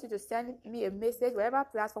 I want you to send me a message, whatever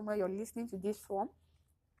platform where you're listening to this from.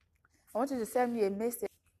 I want you to send me a message.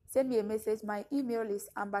 Send me a message. My email is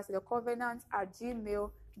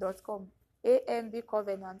ambassadorcovenant@gmail.com.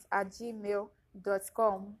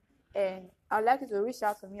 ambcovenant@gmail.com. And I'd like you to reach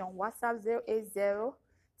out to me on WhatsApp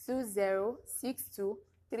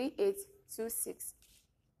 08020623826.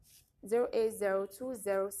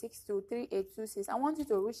 08020623826. I want you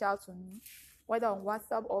to reach out to me, whether on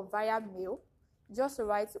WhatsApp or via mail. Just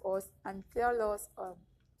write to us and tell us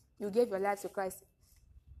you gave your life to Christ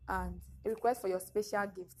and a request for your special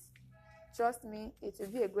gifts. Trust me, it will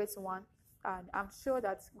be a great one, and I'm sure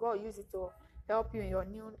that God will use it to help you in your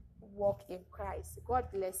new walk in Christ.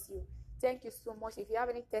 God bless you. Thank you so much. If you have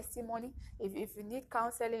any testimony, if you need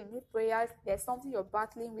counseling, you need prayers, there's something you're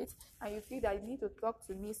battling with, and you feel that you need to talk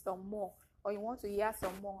to me some more, or you want to hear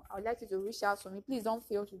some more, I would like you to reach out to me. Please don't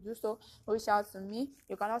fail to do so. Reach out to me.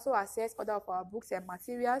 You can also access other of our books and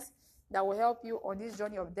materials that will help you on this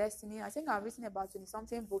journey of destiny. I think I've written about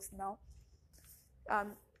 20-something books now.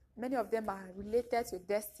 Many of them are related to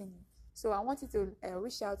destiny. So I want you to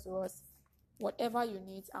reach out to us. Whatever you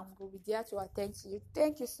need, and we'll be there to attend to you.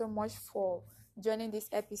 Thank you so much for joining this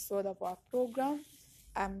episode of our program.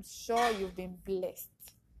 I'm sure you've been blessed.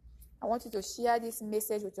 I want you to share this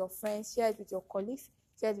message with your friends, share it with your colleagues,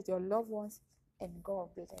 share it with your loved ones, and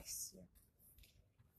God bless you.